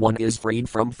 everyone is freed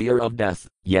from fear of death,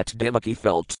 yet Devaki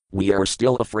felt, we are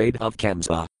still afraid of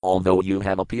Kamsa, although you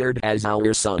have appeared as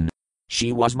our son.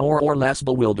 She was more or less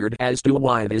bewildered as to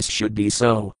why this should be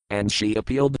so, and she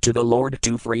appealed to the Lord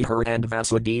to free her and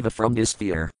Vasudeva from this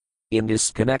fear. In this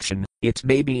connection, it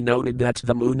may be noted that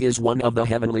the moon is one of the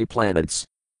heavenly planets.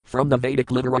 From the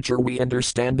Vedic literature we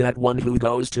understand that one who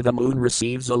goes to the moon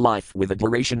receives a life with a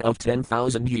duration of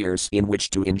 10,000 years in which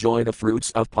to enjoy the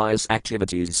fruits of pious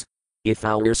activities. If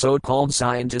our so-called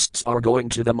scientists are going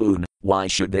to the moon, why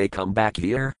should they come back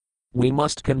here? We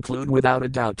must conclude without a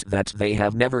doubt that they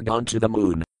have never gone to the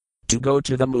moon. To go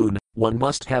to the moon, one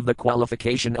must have the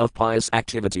qualification of pious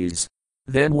activities.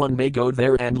 Then one may go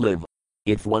there and live.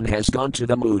 If one has gone to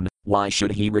the moon, why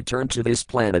should he return to this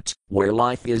planet, where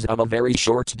life is of a very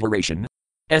short duration?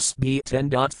 SB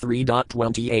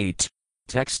 10.3.28.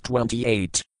 Text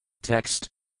 28. Text.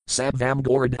 Sabvam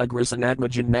Gord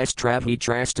Agrisanatmajan Nastravi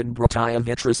Trastan Brataya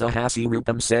Vitrasa Hasi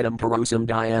Rupam Sedam Parosam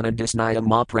Diana Disnayam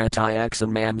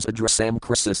Mapratyaksam Mams Adrasam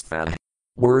Krisistha.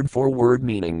 Word for word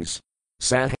meanings.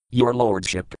 Sah, your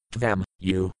lordship, Tvam,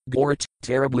 you, Gort,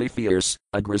 terribly fierce,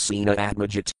 Agrasena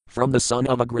Atmajit, from the son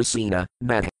of Agrasena,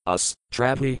 Nat, us,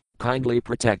 Travi, kindly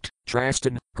protect,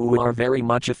 Trastan, who are very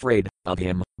much afraid of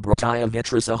him, Brataya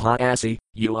Vitrasa Hasi,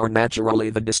 you are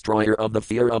naturally the destroyer of the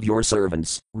fear of your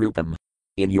servants, Rupam.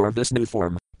 In your Vishnu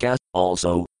form, Ka,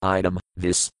 also, item,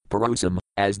 this, Parosam,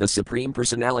 as the Supreme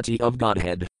Personality of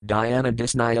Godhead, Dhyana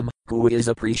Disnayam, who is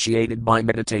appreciated by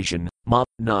meditation, Ma,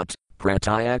 not,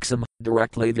 Pratyaksam,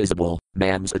 directly visible,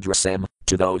 Mams Adrasam,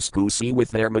 to those who see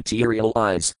with their material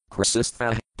eyes,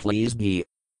 Krisistha, please be.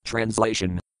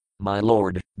 Translation. My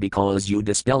Lord, because you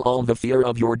dispel all the fear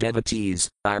of your devotees,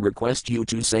 I request you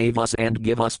to save us and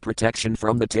give us protection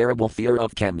from the terrible fear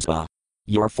of Kamsa.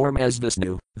 Your form as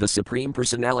Vishnu, the Supreme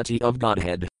Personality of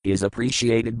Godhead, is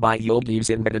appreciated by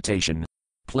yogis in meditation.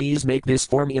 Please make this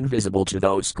form invisible to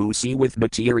those who see with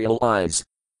material eyes.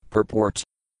 Purport.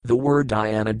 The word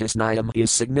Dhyana Disnayam is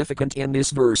significant in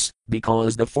this verse,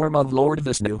 because the form of Lord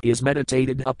Vishnu is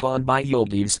meditated upon by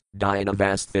yogis. Dhyana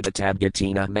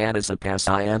Vasthitatabgatina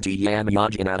Manasapasayanti Yam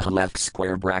Yajana left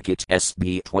square bracket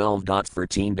SB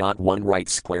 12.13.1 right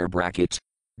square bracket.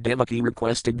 Devaki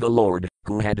requested the Lord,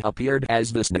 who had appeared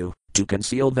as Vishnu, to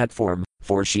conceal that form,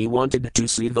 for she wanted to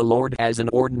see the Lord as an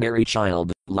ordinary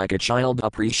child, like a child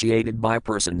appreciated by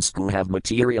persons who have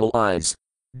material eyes.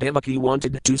 Devaki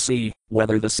wanted to see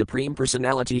whether the Supreme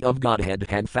Personality of Godhead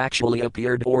had factually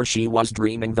appeared or she was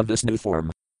dreaming the Vishnu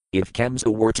form. If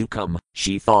Kamsa were to come,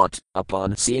 she thought,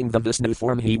 upon seeing the Vishnu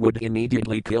form he would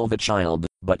immediately kill the child,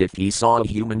 but if he saw a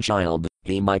human child,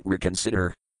 he might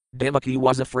reconsider. Devaki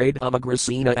was afraid of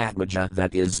Agrasena Atmaja,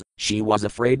 that is, she was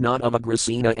afraid not of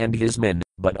Agrasena and his men,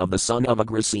 but of the son of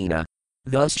Agrasena.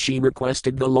 Thus she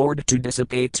requested the Lord to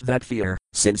dissipate that fear,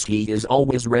 since he is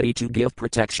always ready to give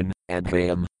protection, and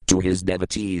bhayam, to his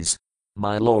devotees.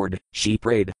 My Lord, she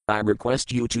prayed, I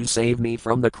request you to save me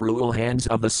from the cruel hands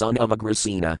of the son of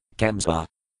Agrasena, Kamsa.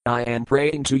 I am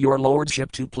praying to your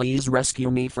lordship to please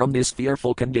rescue me from this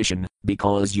fearful condition,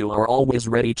 because you are always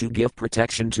ready to give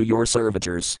protection to your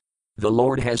servitors. The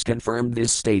Lord has confirmed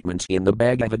this statement in the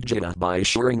Bhagavad Gita by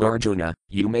assuring Arjuna,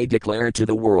 you may declare to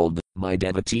the world, my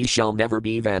devotee shall never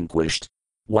be vanquished.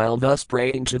 While thus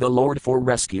praying to the Lord for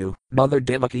rescue, Mother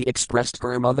Devaki expressed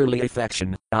her motherly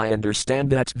affection. I understand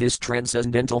that this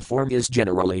transcendental form is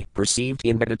generally perceived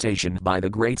in meditation by the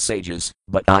great sages,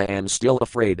 but I am still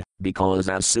afraid, because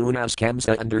as soon as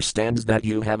Kamsa understands that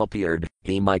you have appeared,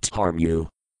 he might harm you.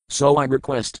 So I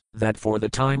request that for the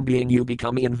time being you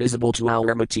become invisible to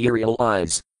our material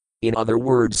eyes. In other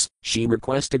words, she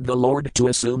requested the Lord to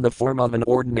assume the form of an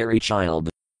ordinary child.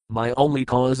 My only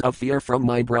cause of fear from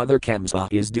my brother Kamsa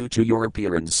is due to your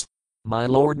appearance. My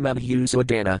lord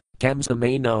Madhusudana, Kamsa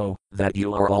may know that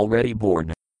you are already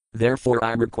born. Therefore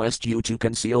I request you to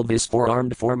conceal this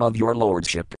four-armed form of your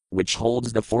lordship, which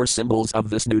holds the four symbols of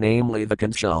this new, namely the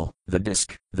conch shell, the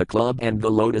disc, the club and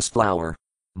the lotus flower.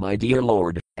 My dear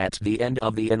Lord, at the end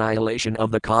of the annihilation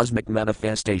of the cosmic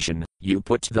manifestation, you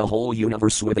put the whole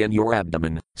universe within your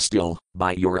abdomen. Still,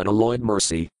 by your unalloyed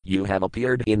mercy, you have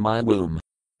appeared in my womb.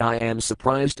 I am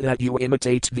surprised that you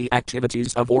imitate the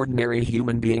activities of ordinary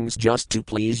human beings just to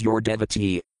please your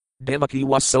devotee. Devaki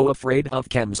was so afraid of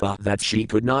Kamsa that she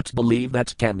could not believe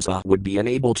that Kamsa would be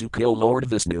unable to kill Lord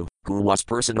Vishnu, who was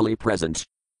personally present.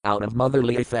 Out of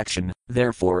motherly affection,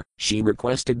 therefore, she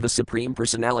requested the Supreme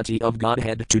Personality of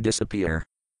Godhead to disappear.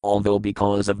 Although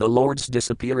because of the Lord's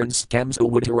disappearance Kamsa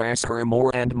would harass her more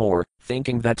and more,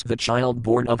 thinking that the child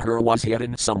born of her was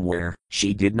hidden somewhere,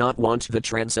 she did not want the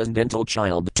transcendental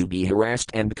child to be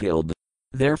harassed and killed.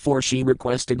 Therefore she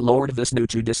requested Lord Vishnu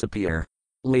to disappear.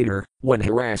 Later, when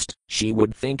harassed, she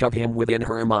would think of him within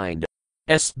her mind.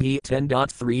 SB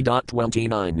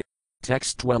 10.3.29.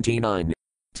 Text 29.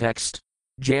 Text.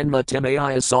 Janma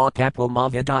Timaya saw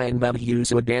Kapomavadayan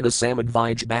Madhusudana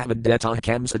Samadvij Bhavadeta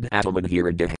Kamsad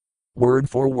Atamanhirada. Word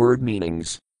for word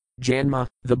meanings. Janma,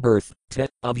 the birth,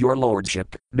 of your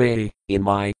lordship, may, in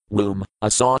my womb,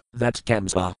 saw that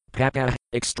Kamsa, Papa,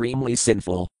 extremely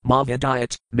sinful,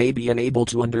 Mavadayat, may be unable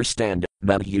to understand,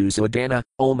 Madhusudana,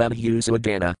 O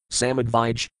Madhusudana,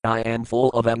 Samadvij, I am full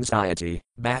of anxiety,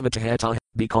 Bhavadeta,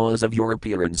 because of your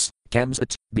appearance,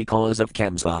 Kamsat, because of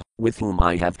Kamsa, with whom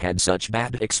I have had such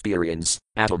bad experience,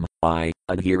 Atom, I,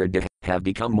 Adhirad, have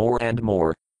become more and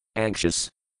more anxious.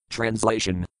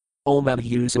 Translation. O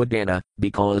Madhusudana,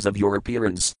 because of your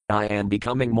appearance, I am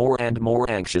becoming more and more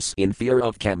anxious in fear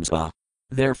of Kamsa.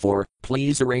 Therefore,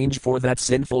 please arrange for that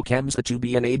sinful Kamsa to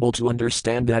be unable to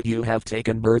understand that you have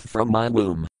taken birth from my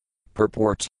womb.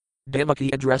 Purport. Devaki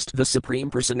addressed the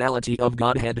Supreme Personality of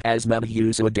Godhead as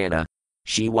Madhusudana.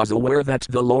 She was aware that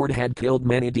the Lord had killed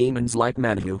many demons like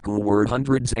Madhu who were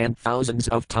hundreds and thousands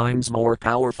of times more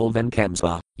powerful than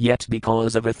Kamsa, yet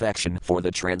because of affection for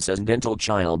the transcendental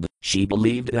child, she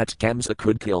believed that Kamsa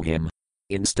could kill him.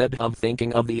 Instead of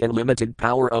thinking of the unlimited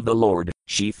power of the Lord,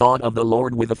 she thought of the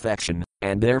Lord with affection,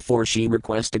 and therefore she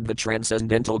requested the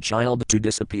transcendental child to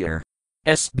disappear.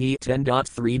 SB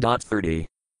 10.3.30.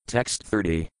 Text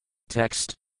 30.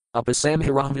 Text.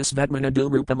 Upasamhiravis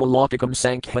Vedmanadurupam Alokikam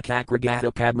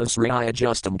Sankhakakragata Padmasraya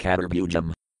Justam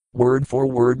Katarbujam. Word for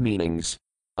word meanings.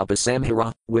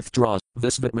 Upasamhira, withdraws,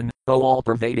 Visvatman, O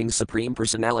all-pervading Supreme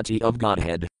Personality of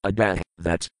Godhead, Adah,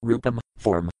 that, Rupam,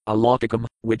 form, Alokikam,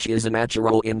 which is a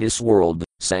natural in this world,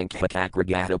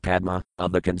 Sankhakakragata Padma,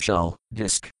 of the conch shell,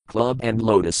 disc, club and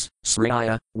lotus,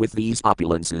 Sraya, with these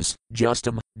opulences,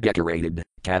 Justam, decorated,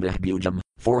 Katahbujam,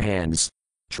 4 hands.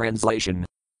 Translation.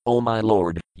 O my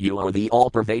Lord, you are the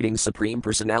all-pervading Supreme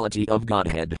Personality of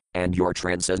Godhead, and your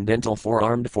transcendental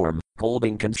four-armed form,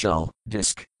 holding conch shell,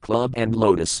 disc, club and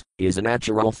lotus, is a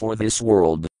natural for this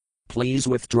world. Please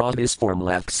withdraw this form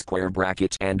left square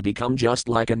bracket and become just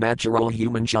like a natural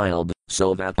human child,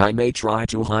 so that I may try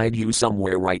to hide you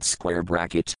somewhere right square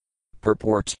bracket.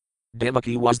 Purport.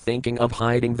 Devaki was thinking of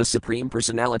hiding the Supreme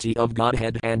Personality of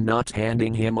Godhead and not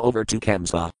handing him over to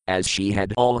Kamsa, as she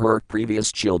had all her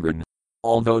previous children.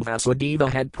 Although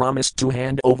Vasudeva had promised to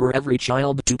hand over every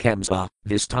child to Kamsa,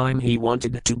 this time he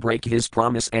wanted to break his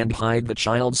promise and hide the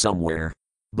child somewhere.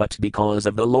 But because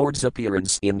of the Lord's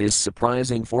appearance in this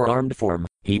surprising four-armed form,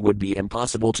 he would be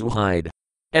impossible to hide.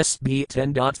 SB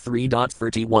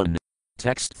 10.3.31.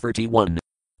 Text 31.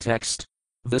 Text.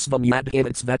 Visvam yad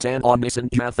ivits vetan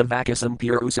omniscient yathavakasam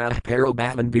purusah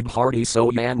parobhavan bibharti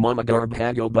soyan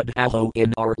mamagarbhago bud alo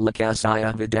in ar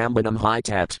lakasaya vidambanam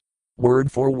hitat.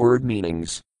 Word for word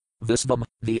meanings. Visvam,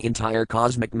 the entire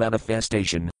cosmic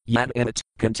manifestation, yad it,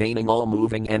 containing all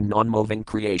moving and non-moving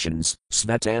creations,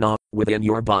 svetana, within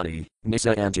your body,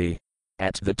 nisayanti,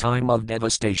 At the time of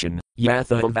devastation,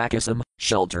 Yatha Vakasam,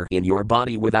 shelter in your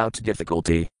body without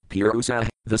difficulty. Purusa,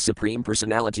 the Supreme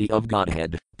Personality of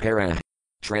Godhead. Para,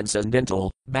 transcendental.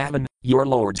 Bhavan, your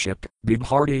lordship.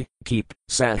 Bibharti, keep.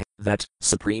 Sah, that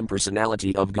Supreme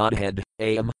Personality of Godhead.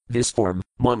 Ayam, this form.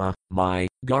 Mama, my.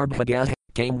 Garbhagah,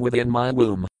 came within my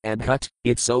womb. And Hut,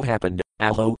 it so happened.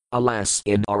 Aho, alas,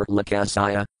 in our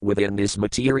Lakasaya, within this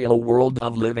material world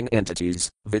of living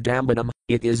entities. Vidambanam,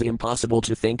 it is impossible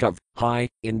to think of. Hi,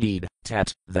 indeed.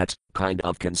 Tat, that kind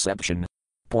of conception.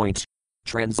 Point.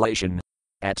 Translation.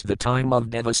 At the time of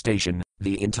devastation,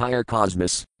 the entire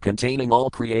cosmos, containing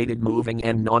all created moving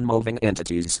and non-moving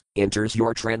entities, enters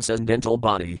your transcendental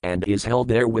body and is held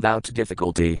there without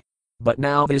difficulty. But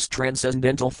now this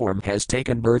transcendental form has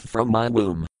taken birth from my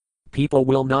womb. People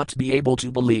will not be able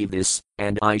to believe this,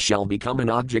 and I shall become an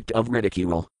object of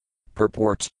ridicule.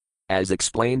 Purport. As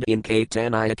explained in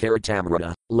Caitanya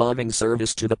Caritamrita, loving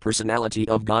service to the personality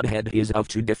of Godhead is of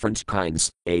two different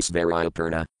kinds,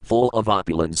 Aisvarayapurna, full of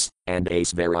opulence, and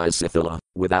Aisvarayasithila,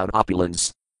 without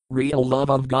opulence. Real love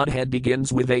of Godhead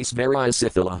begins with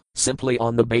Aisvarayasithila, simply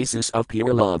on the basis of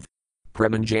pure love.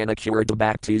 Premanjana Kurta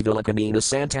Bhakti Vilakanina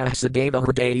Santahsadeva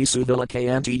Hridayi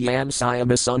Suvilakayanti Yam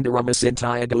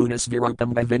Sayamasundaramasinthaya Gunas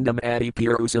Virupam Vivindam Adi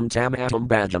Purusam Tamatam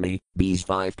Bhajami, Bs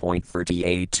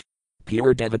 5.38.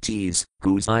 Pure devotees,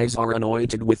 whose eyes are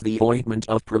anointed with the ointment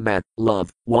of Pramat, love,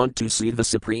 want to see the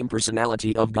Supreme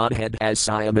Personality of Godhead as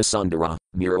Syamasundara,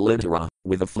 Muralidhara,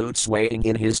 with a flute swaying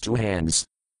in his two hands.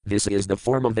 This is the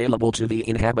form available to the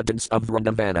inhabitants of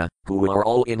Vrindavana, who are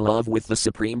all in love with the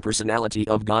Supreme Personality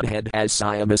of Godhead as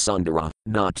Syamasundara,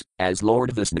 not as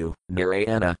Lord Vishnu,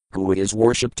 Narayana, who is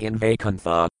worshipped in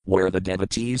Vaikuntha, where the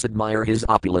devotees admire his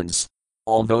opulence.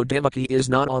 Although Devaki is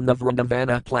not on the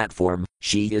Vrindavana platform,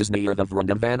 she is near the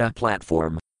Vrindavana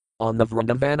platform. On the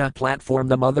Vrindavana platform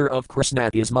the mother of Krishna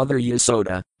is Mother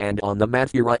Yasoda, and on the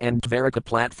Mathura and Dvaraka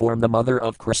platform the mother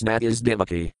of Krishna is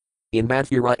Devaki. In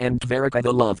Mathura and Dvaraka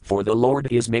the love for the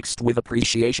Lord is mixed with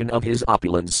appreciation of his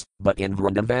opulence, but in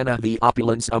Vrindavana the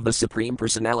opulence of the Supreme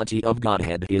Personality of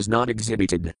Godhead is not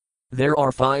exhibited. There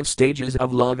are 5 stages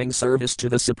of loving service to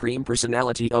the Supreme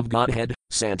Personality of Godhead: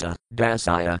 Santa,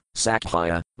 Dasaya,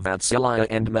 Sakhya, Vatsalaya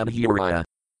and Madhuraya.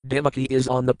 Devaki is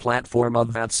on the platform of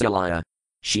Vatsalaya.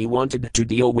 She wanted to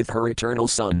deal with her eternal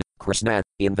son, Krishna,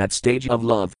 in that stage of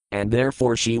love, and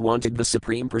therefore she wanted the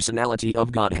Supreme Personality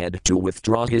of Godhead to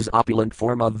withdraw his opulent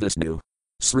form of Vishnu.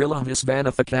 Srila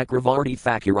Visvanathakakravarti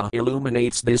Thakura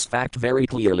illuminates this fact very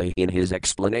clearly in his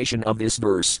explanation of this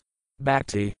verse.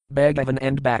 Bhakti, Bhagavan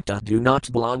and Bhakta do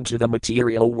not belong to the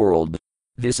material world.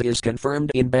 This is confirmed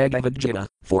in Bhagavad Gita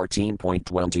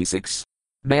 14.26.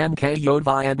 Man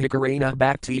kayodhyadhikarena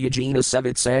bhakti yajina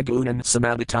savitsagunan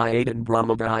samadhitayadan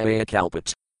brahmabhaya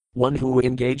kalpat. One who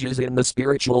engages in the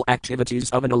spiritual activities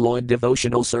of an alloyed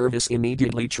devotional service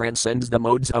immediately transcends the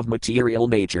modes of material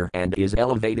nature and is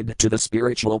elevated to the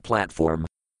spiritual platform.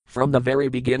 From the very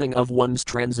beginning of one's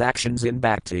transactions in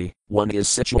bhakti, one is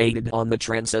situated on the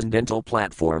transcendental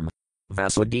platform.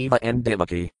 Vasudeva and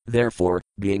Devaki, therefore,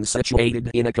 being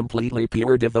situated in a completely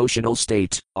pure devotional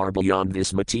state, are beyond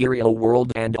this material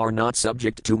world and are not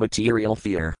subject to material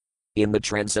fear. In the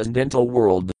transcendental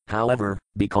world, however,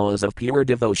 because of pure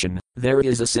devotion, there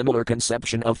is a similar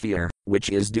conception of fear, which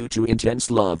is due to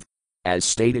intense love. As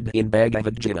stated in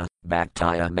Bhagavad Gita,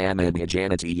 Bhaktaya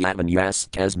Mamadhyajanati Yavanyas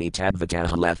Kasmi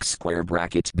Tadvataha left square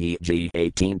bracket BG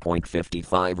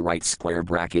 18.55 right square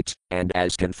bracket, and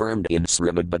as confirmed in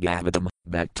Srimad Bhagavatam,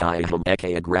 Bhaktayaham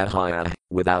Ekaya Grahaya,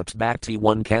 without bhakti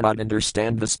one cannot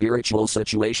understand the spiritual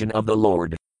situation of the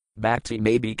Lord. Bhakti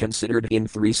may be considered in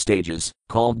 3 stages,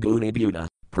 called Gunibhuta,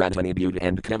 Pradhanibhuta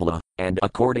and Kevala, and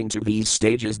according to these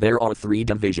stages there are 3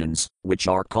 divisions, which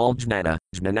are called Jnana,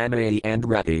 Jnanamaya and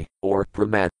Rati, or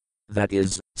Pramat. That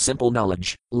is, simple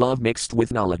knowledge, love mixed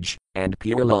with knowledge, and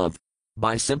pure love.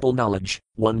 By simple knowledge,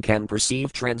 one can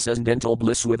perceive transcendental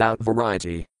bliss without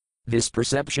variety. This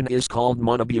perception is called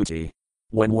Manabhuti.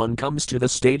 When one comes to the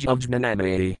stage of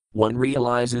Jnanamaya, one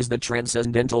realizes the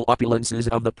transcendental opulences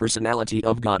of the personality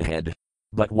of Godhead.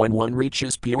 But when one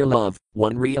reaches pure love,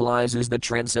 one realizes the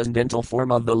transcendental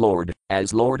form of the Lord,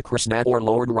 as Lord Krishna or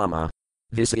Lord Rama.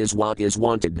 This is what is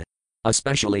wanted.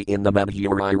 Especially in the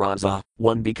Madhuraya Rasa,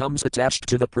 one becomes attached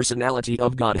to the personality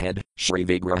of Godhead, Shri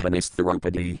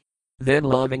Vigrahanistharupadi. Then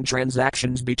loving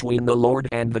transactions between the Lord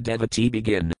and the devotee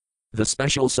begin. The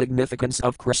special significance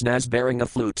of Krishna's bearing a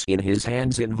flute in his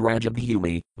hands in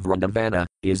Vrajabhumi, Vrindavana,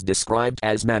 is described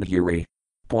as Madhuri.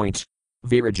 Point.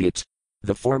 Virajit.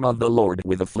 The form of the Lord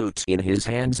with a flute in his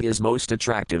hands is most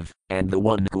attractive, and the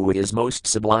one who is most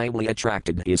sublimely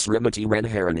attracted is Srimati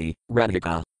Radharani,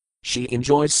 Radhika. She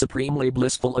enjoys supremely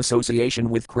blissful association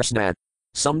with Krishna.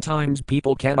 Sometimes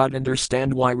people cannot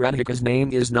understand why Radhika's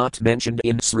name is not mentioned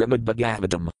in Srimad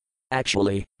Bhagavatam.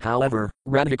 Actually, however,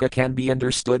 Radhika can be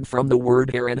understood from the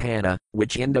word Aranhana,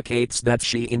 which indicates that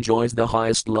she enjoys the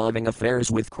highest loving affairs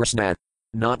with Krishna.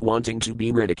 Not wanting to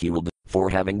be ridiculed for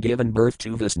having given birth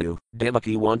to Vishnu,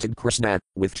 Devaki wanted Krishna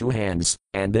with 2 hands,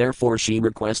 and therefore she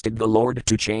requested the Lord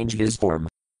to change his form.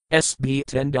 SB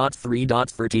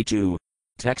 10.3.32.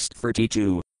 Text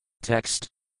 32. Text.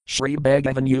 Shri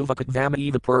Bhagavan Yuvakadvama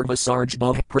Eva Purva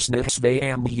Sarjbha Prasna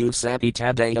Svayam Hu Sati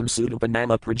Tadayam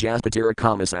Sudupanama Prajaspatira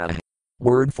Kamasah.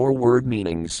 Word for word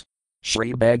meanings.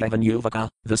 Shri Bhagavan Yuvaka,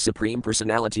 the Supreme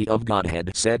Personality of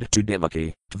Godhead, said to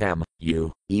Devaki, Tvam,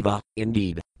 you, Eva,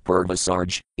 indeed,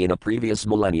 Purvasarj, in a previous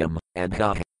millennium, and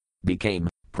Ha became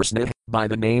Prasna, by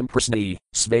the name Prasni,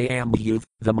 Svayambhuv,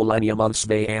 the millennium of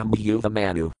Svayambhuva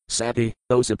Manu, Sati,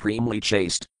 though supremely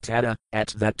chaste, Tada, at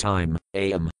that time,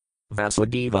 Ayam.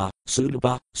 Vasudeva,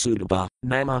 Sudapa,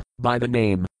 Nama, by the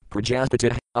name,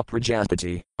 Prajaspati, a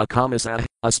Prajaspati, a Kamasa,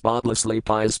 a spotlessly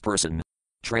pious person.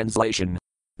 Translation.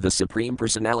 The Supreme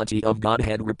Personality of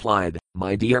Godhead replied,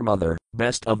 My dear mother,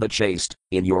 best of the chaste,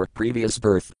 in your previous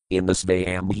birth, in the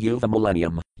Svayambhuva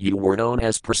millennium, you were known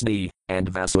as Prasni, and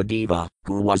Vasudeva,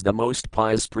 who was the most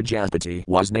pious Prajaspati,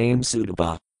 was named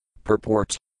Sudapa.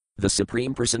 Purport. The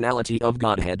Supreme Personality of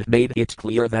Godhead made it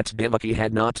clear that Devaki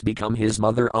had not become his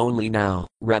mother only now,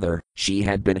 rather, she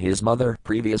had been his mother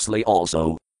previously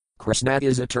also. Krishna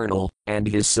is eternal, and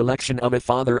his selection of a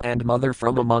father and mother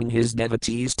from among his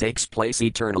devotees takes place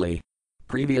eternally.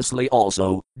 Previously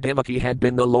also, Devaki had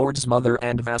been the Lord's mother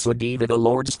and Vasudeva the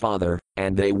Lord's father,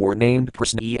 and they were named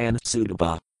Prasni and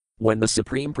Sudapa. When the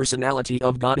Supreme Personality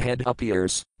of Godhead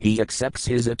appears, he accepts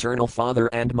his eternal father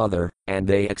and mother, and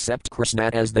they accept Krishna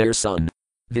as their son.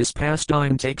 This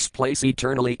pastime takes place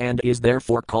eternally and is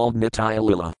therefore called Nitya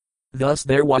Lila. Thus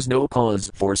there was no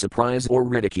cause for surprise or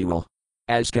ridicule.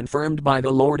 As confirmed by the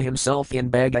Lord himself in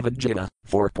Bhagavad Gita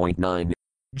 4.9.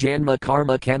 Janma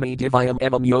karma kami divyam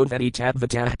evam yodvati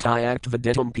tadvatah tyact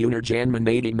viditum punarjanma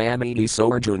nadi mamadi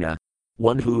so Arjuna.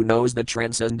 One who knows the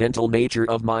transcendental nature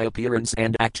of my appearance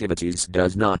and activities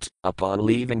does not, upon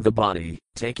leaving the body,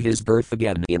 take his birth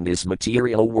again in this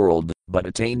material world, but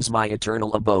attains my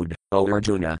eternal abode, O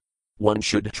Arjuna. One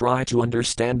should try to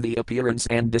understand the appearance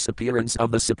and disappearance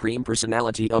of the Supreme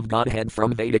Personality of Godhead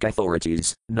from Vedic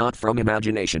authorities, not from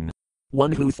imagination.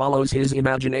 One who follows his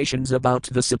imaginations about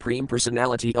the Supreme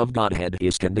Personality of Godhead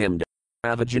is condemned.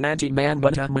 Avajananti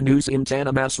manbata manus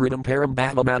imtanamasridam param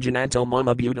bhavamadjananto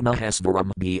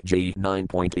mamabhutamahasvaram BG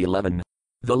 9.11.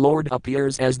 The Lord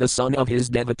appears as the son of his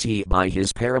devotee by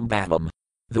his param bhavam.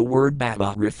 The word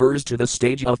bhava refers to the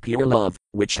stage of pure love,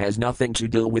 which has nothing to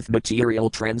do with material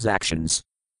transactions.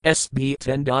 SB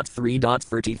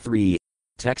 10.3.33.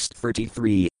 Text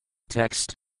 33.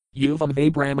 Text. Yuvam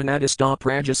Vabramanaddhasta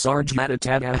Prajasarjmata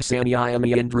Tadah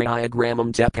Sanyayami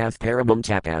Indriyagramam Tapath Paramam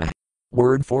Tapah.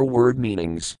 Word for word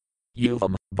meanings.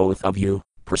 Yuvam, both of you,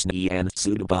 Prasni and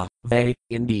Sudapa, they,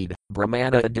 indeed,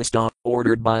 Brahmana Adhista,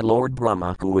 ordered by Lord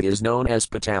Brahma, who is known as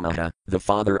Pitamaha, the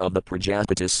father of the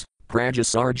Prajaspatis,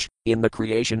 Prajasarj, in the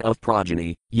creation of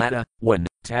progeny, Yada, when,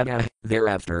 Tada,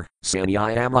 thereafter,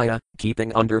 Sanyayamaya,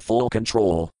 keeping under full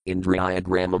control,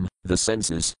 Indriyagramam, the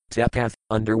senses, Tapath,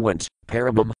 underwent,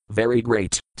 Paramam, very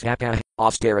great, Tapah,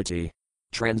 austerity.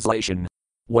 Translation.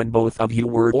 When both of you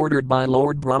were ordered by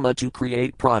Lord Brahma to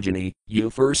create progeny, you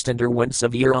first underwent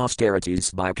severe austerities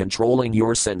by controlling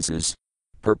your senses.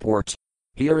 Purport.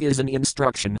 Here is an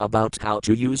instruction about how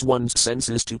to use one's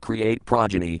senses to create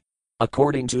progeny.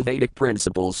 According to Vedic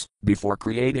principles, before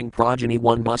creating progeny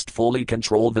one must fully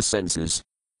control the senses.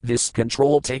 This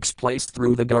control takes place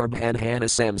through the Garbhanhana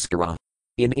Samskara.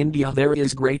 In India there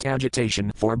is great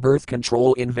agitation for birth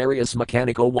control in various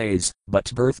mechanical ways,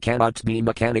 but birth cannot be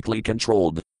mechanically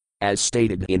controlled. As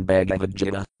stated in Bhagavad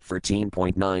Gita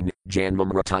 13.9,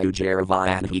 Janmam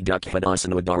Ratayujaravayadhi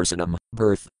Dukhadasanavadarsanam,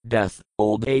 birth, death,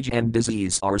 old age and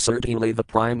disease are certainly the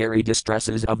primary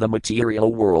distresses of the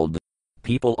material world.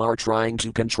 People are trying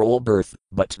to control birth,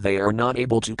 but they are not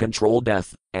able to control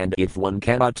death, and if one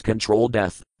cannot control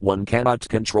death, one cannot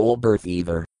control birth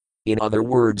either. In other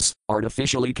words,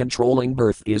 artificially controlling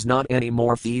birth is not any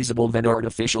more feasible than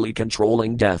artificially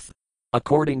controlling death.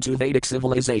 According to Vedic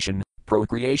civilization,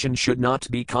 procreation should not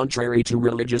be contrary to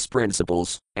religious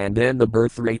principles, and then the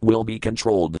birth rate will be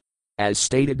controlled. As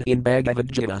stated in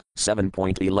Bhagavad Gita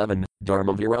 7.11,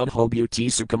 Dharma virodho bhuti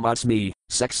sukhamasmi,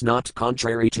 sex not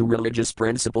contrary to religious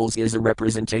principles is a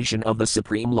representation of the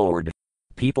Supreme Lord.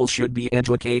 People should be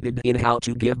educated in how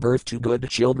to give birth to good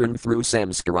children through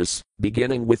samskaras,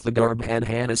 beginning with the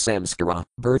Garbhadhana samskara.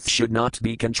 Birth should not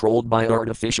be controlled by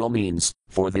artificial means,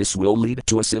 for this will lead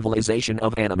to a civilization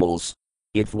of animals.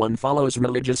 If one follows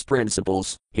religious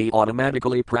principles, he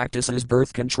automatically practices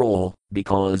birth control,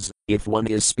 because, if one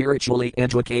is spiritually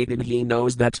educated, he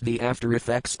knows that the after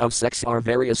effects of sex are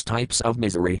various types of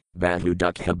misery,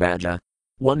 bahudukha bhaja.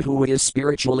 One who is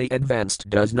spiritually advanced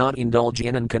does not indulge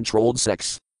in uncontrolled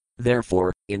sex.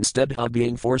 Therefore, instead of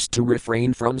being forced to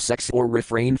refrain from sex or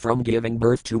refrain from giving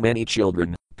birth to many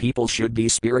children, people should be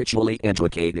spiritually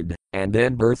educated, and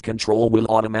then birth control will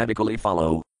automatically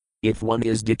follow. If one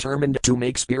is determined to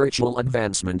make spiritual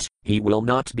advancement, he will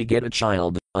not beget a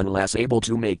child, unless able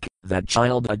to make that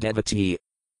child a devotee.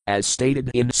 As stated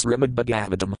in Srimad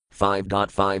Bhagavatam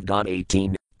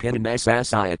 5.5.18,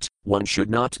 Pinanasasayat, one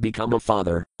should not become a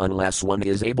father, unless one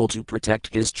is able to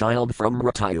protect his child from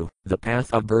Mritayu, the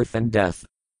path of birth and death.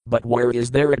 But where is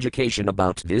their education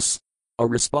about this? A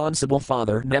responsible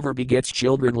father never begets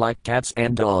children like cats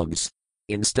and dogs.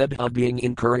 Instead of being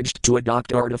encouraged to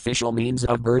adopt artificial means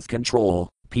of birth control,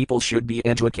 people should be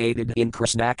educated in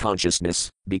Krishna consciousness,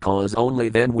 because only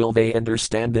then will they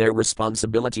understand their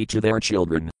responsibility to their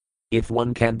children. If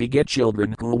one can beget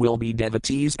children who will be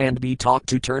devotees and be taught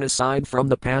to turn aside from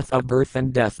the path of birth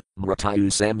and death,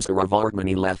 Mritayu samsara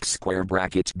vartmani left square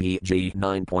bracket BG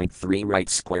 9.3 right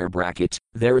square bracket,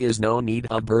 there is no need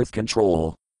of birth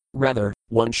control. Rather,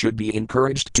 one should be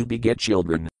encouraged to beget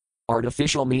children.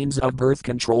 Artificial means of birth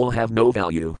control have no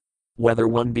value. Whether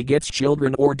one begets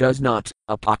children or does not,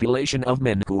 a population of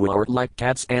men who are like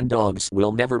cats and dogs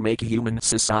will never make human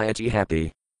society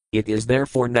happy. It is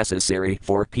therefore necessary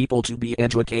for people to be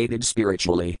educated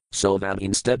spiritually, so that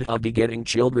instead of begetting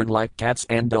children like cats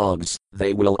and dogs,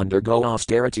 they will undergo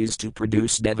austerities to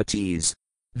produce devotees.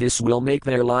 This will make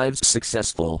their lives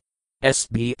successful.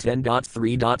 SB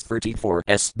 10.3.34,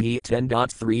 SB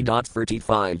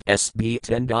 10.3.35, SB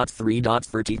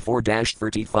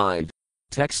 10.3.34-35.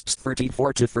 Texts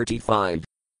 34 to 35.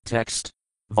 Text.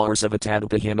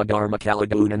 Varsavatatapahima dharma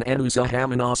kalagunan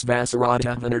anusahamanas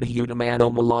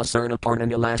vasaradhavanardhudamano malacerna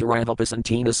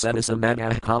parnanilatarivapasantina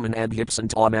sedasamadah common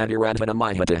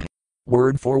adhipsantamadhiradvanamihata.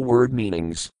 Word for word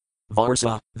meanings.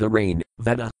 Varsa, the rain,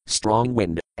 Veda, strong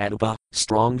wind, Adapa,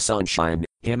 strong sunshine,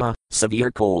 Hima,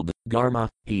 severe cold, Garma,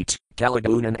 heat,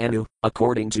 Kalagunan Anu,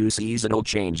 according to seasonal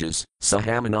changes,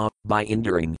 Sahamana, by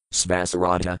enduring,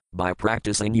 Svasarada, by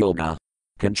practicing yoga.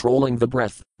 Controlling the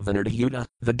breath, Vinardhuta,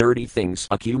 the dirty things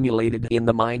accumulated in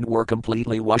the mind were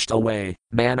completely washed away,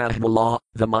 Manahmala,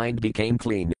 the mind became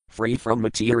clean, free from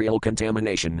material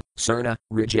contamination, Surna,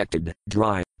 rejected,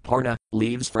 dry, Parna,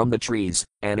 leaves from the trees,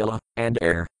 Anila, and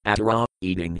air, Atara,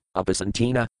 eating,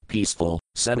 Upasantina, peaceful,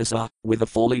 Sedasa, with a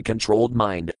fully controlled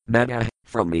mind, Madah,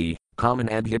 from me, common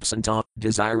adhipsanta,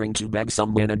 desiring to beg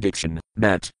some benediction,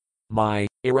 Met. My,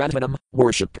 Iradvanam,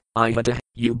 worship, Ihata,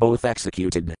 you both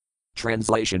executed.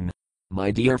 Translation.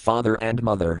 My dear father and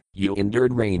mother, you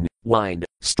endured rain, wind,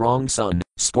 strong sun,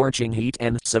 scorching heat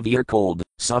and severe cold,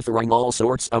 suffering all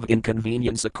sorts of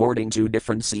inconvenience according to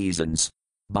different seasons.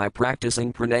 By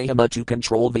practicing pranayama to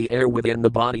control the air within the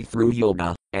body through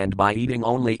yoga, and by eating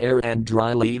only air and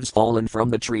dry leaves fallen from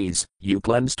the trees, you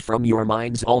cleansed from your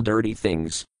minds all dirty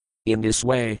things. In this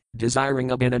way,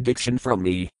 desiring a benediction from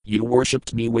me, you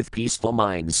worshipped me with peaceful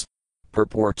minds.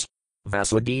 Purport.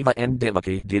 Vasudeva and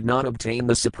Devaki did not obtain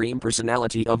the Supreme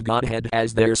Personality of Godhead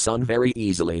as their son very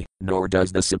easily, nor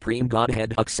does the Supreme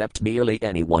Godhead accept merely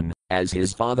anyone, as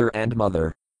his father and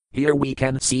mother. Here we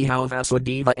can see how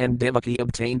Vasudeva and Devaki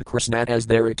obtained Krishna as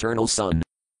their eternal son.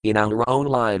 In our own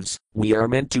lives, we are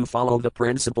meant to follow the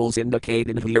principles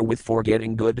indicated here with for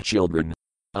getting good children.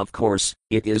 Of course,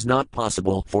 it is not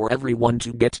possible for everyone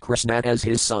to get Krishna as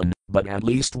his son, but at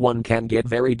least one can get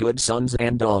very good sons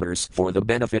and daughters for the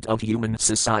benefit of human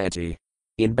society.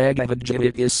 In Bhagavad Gita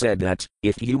it is said that,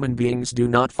 if human beings do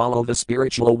not follow the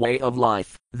spiritual way of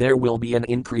life, there will be an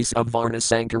increase of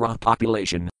Varnasankara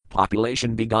population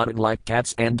begotten like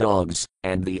cats and dogs,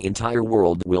 and the entire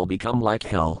world will become like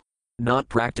hell. Not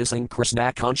practicing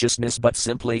Krishna consciousness but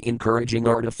simply encouraging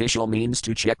artificial means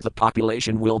to check the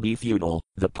population will be futile,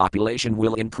 the population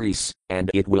will increase,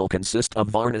 and it will consist of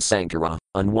Varnasankara,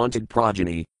 unwanted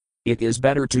progeny. It is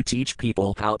better to teach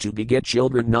people how to beget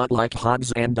children not like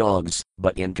hogs and dogs,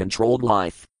 but in controlled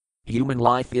life. Human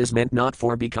life is meant not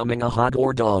for becoming a hog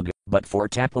or dog, but for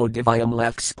tapodivayam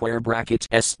left square bracket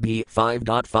SB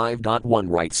 5.5.1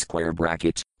 right square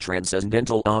bracket,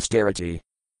 transcendental austerity.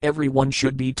 Everyone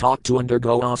should be taught to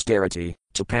undergo austerity,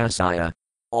 tapasaya.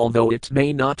 Although it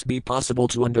may not be possible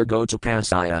to undergo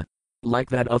tapasaya,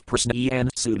 Like that of Prasni and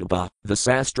Sudapa, the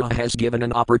Sastra has given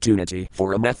an opportunity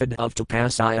for a method of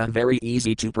tapasya very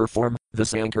easy to perform, the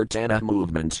Sankirtana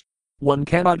movement. One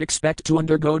cannot expect to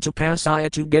undergo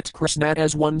tapasya to get Krishna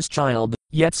as one's child,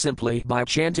 yet simply by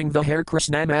chanting the Hare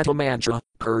Krishna Mata mantra,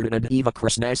 Purdana Eva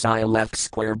Krishnasaya left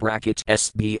square bracket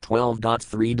SB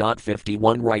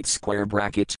 12.3.51 right square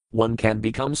bracket, one can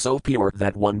become so pure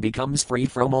that one becomes free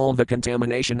from all the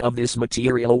contamination of this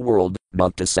material world,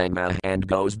 Mukta Sangma, and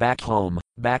goes back home,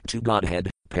 back to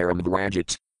Godhead,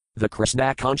 Paramvrajit. The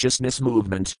Krishna consciousness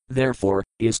movement, therefore,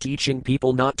 is teaching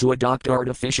people not to adopt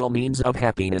artificial means of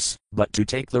happiness, but to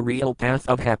take the real path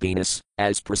of happiness,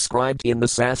 as prescribed in the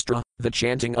Sastra, the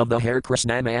chanting of the Hare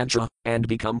Krishna mantra, and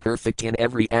become perfect in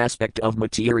every aspect of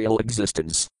material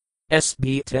existence.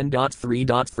 SB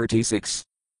 10.3.36.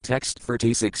 Text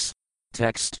 36.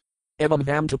 Text. Evam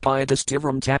vam tapayatas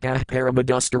tivram tapah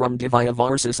paramaduskaram divya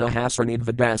varsasa hasranid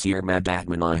vadasir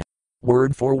madatmanai.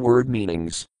 Word for word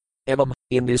meanings. Evam,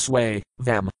 in this way,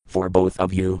 vam, for both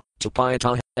of you,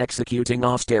 tapayata, executing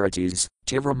austerities,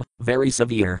 tivram, very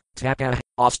severe, tapah,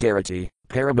 austerity,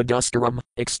 paramaduskaram,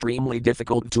 extremely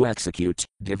difficult to execute,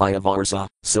 divyavarsa,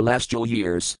 celestial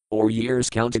years, or years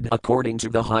counted according to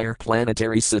the higher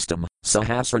planetary system,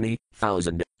 sahasrani,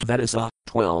 1,000, vedasa,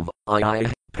 12,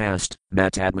 past,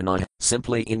 matadmana,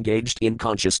 simply engaged in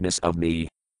consciousness of me.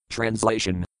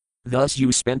 Translation. Thus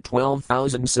you spent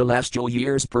 12,000 celestial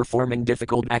years performing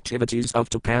difficult activities of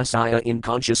tapasya in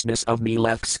consciousness of me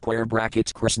left square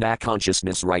bracket Krishna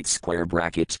consciousness right square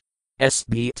bracket.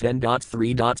 SB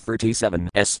 10.3.37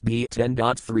 SB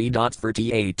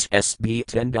 10.3.38 SB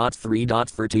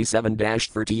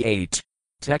 10.3.37-38.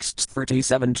 Texts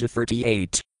 37 to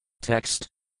 38. Text.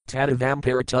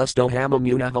 Tadavampiratusto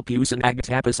hamamunavapusan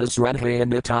agtapasas radhaya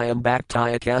nitayam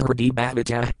bhaktaya kahradi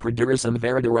bhavita pradurisam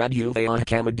veridaraduvaya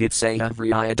kamaditsaya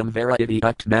vriyatam vera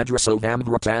idiukt madraso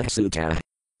vamvratah sutta.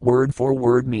 Word for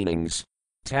word meanings.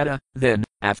 Tada, then,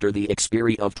 after the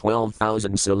expiry of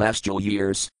 12,000 celestial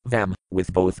years, vam,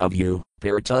 with both of you,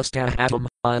 paratusta atom,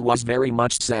 I was very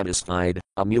much satisfied,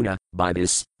 amuna, by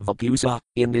this, vapusa,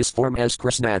 in this form as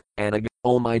Krishna, anag,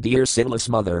 O my dear sinless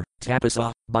mother,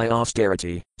 tapasa, by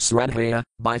austerity, sradhaya,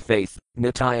 by faith,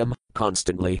 nitayam,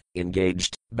 constantly,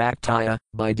 engaged, bhaktaya,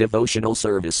 by devotional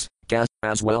service, ka,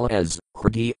 as well as,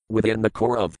 hridi, within the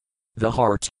core of the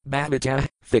heart, bhavita,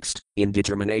 fixed, in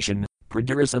determination,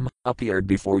 pradurisam, appeared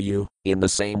before you, in the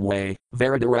same way,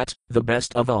 Veridarat, the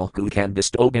best of all who can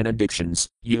bestow benedictions,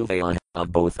 Uvaya,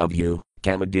 of both of you,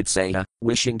 Kamaditsaya,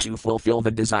 wishing to fulfill the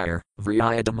desire,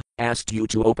 Vriyatam, asked you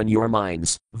to open your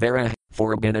minds, Vera,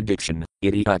 for a benediction,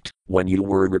 Idiut, when you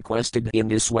were requested in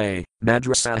this way,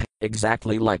 Madrasa,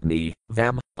 exactly like me,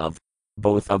 Vam, of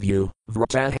both of you,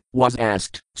 Vrata, was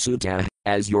asked, Sutta,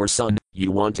 as your son,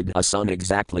 you wanted a son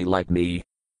exactly like me.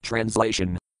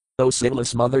 Translation. O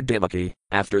sinless mother Devaki,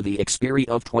 after the expiry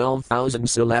of 12,000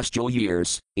 celestial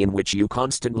years, in which you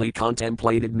constantly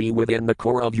contemplated me within the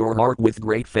core of your heart with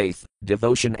great faith,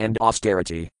 devotion and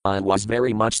austerity, I was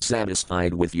very much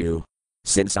satisfied with you.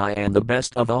 Since I am the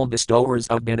best of all bestowers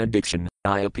of benediction,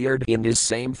 I appeared in this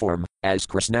same form, as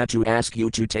Krishna to ask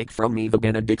you to take from me the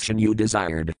benediction you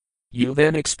desired. You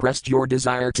then expressed your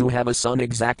desire to have a son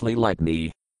exactly like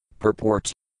me.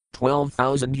 Purport.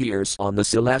 12,000 years on the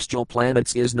celestial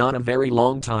planets is not a very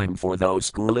long time for those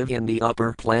who live in the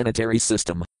upper planetary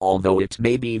system, although it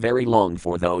may be very long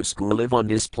for those who live on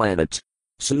this planet.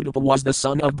 Sudapa was the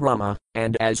son of Brahma,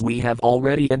 and as we have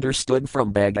already understood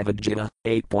from Bhagavad Gita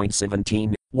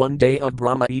 8.17, one day of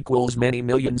Brahma equals many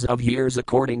millions of years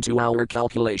according to our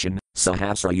calculation,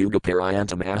 Sahasra Yuga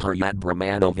Parayantam Aharyad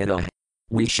Brahmano Vida.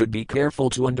 We should be careful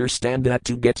to understand that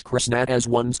to get Krishna as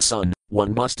one's son,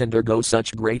 one must undergo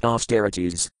such great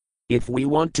austerities. If we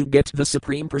want to get the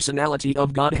Supreme Personality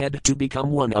of Godhead to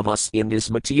become one of us in this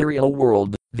material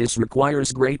world, this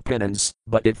requires great penance,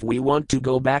 but if we want to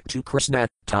go back to Krishna,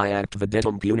 Tyact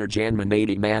Viditam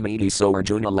Punarjanmanadi Mamidi so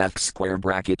Arjuna left square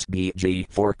bracket BG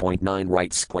 4.9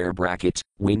 right square bracket,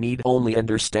 we need only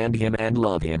understand him and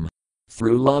love him.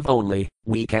 Through love only,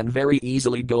 we can very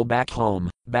easily go back home,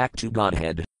 back to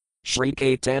Godhead. Sri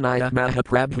Caitanya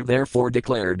Mahaprabhu therefore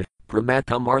declared,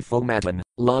 Pramatam Arthomatan,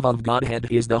 love of Godhead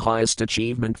is the highest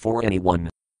achievement for anyone.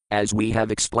 As we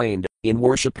have explained, in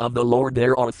worship of the Lord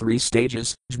there are three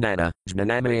stages, Jnana,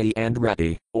 Jnanamaya and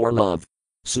Rati, or love.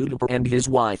 Sudapa and his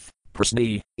wife,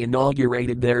 Prasni,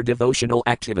 inaugurated their devotional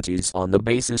activities on the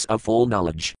basis of full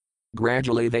knowledge.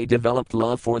 Gradually they developed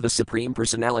love for the Supreme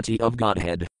Personality of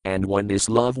Godhead, and when this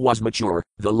love was mature,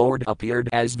 the Lord appeared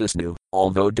as Vishnu,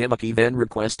 although Devaki then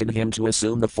requested him to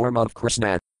assume the form of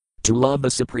Krishna. To love the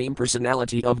Supreme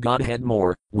Personality of Godhead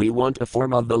more, we want a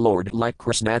form of the Lord like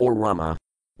Krishna or Rama.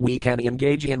 We can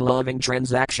engage in loving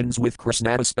transactions with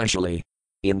Krishna especially.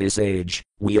 In this age,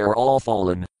 we are all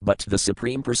fallen, but the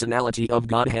Supreme Personality of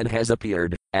Godhead has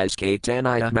appeared, as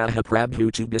Caitanya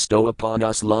Mahaprabhu, to bestow upon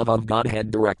us love of Godhead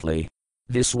directly.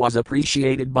 This was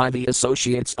appreciated by the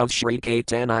associates of Sri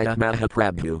Caitanya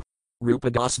Mahaprabhu. Rupa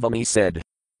Goswami said,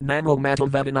 Namo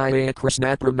Madhavavinaya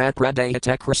Krishna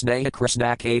Pramapradayate Krishnaya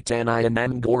Krishna Caitanya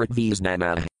Nam Gorat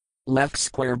Visnamah. Left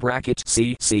square bracket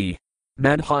CC.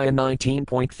 Madhya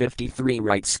 19.53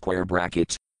 right square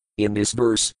bracket. In this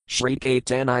verse, Sri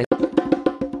Caitanya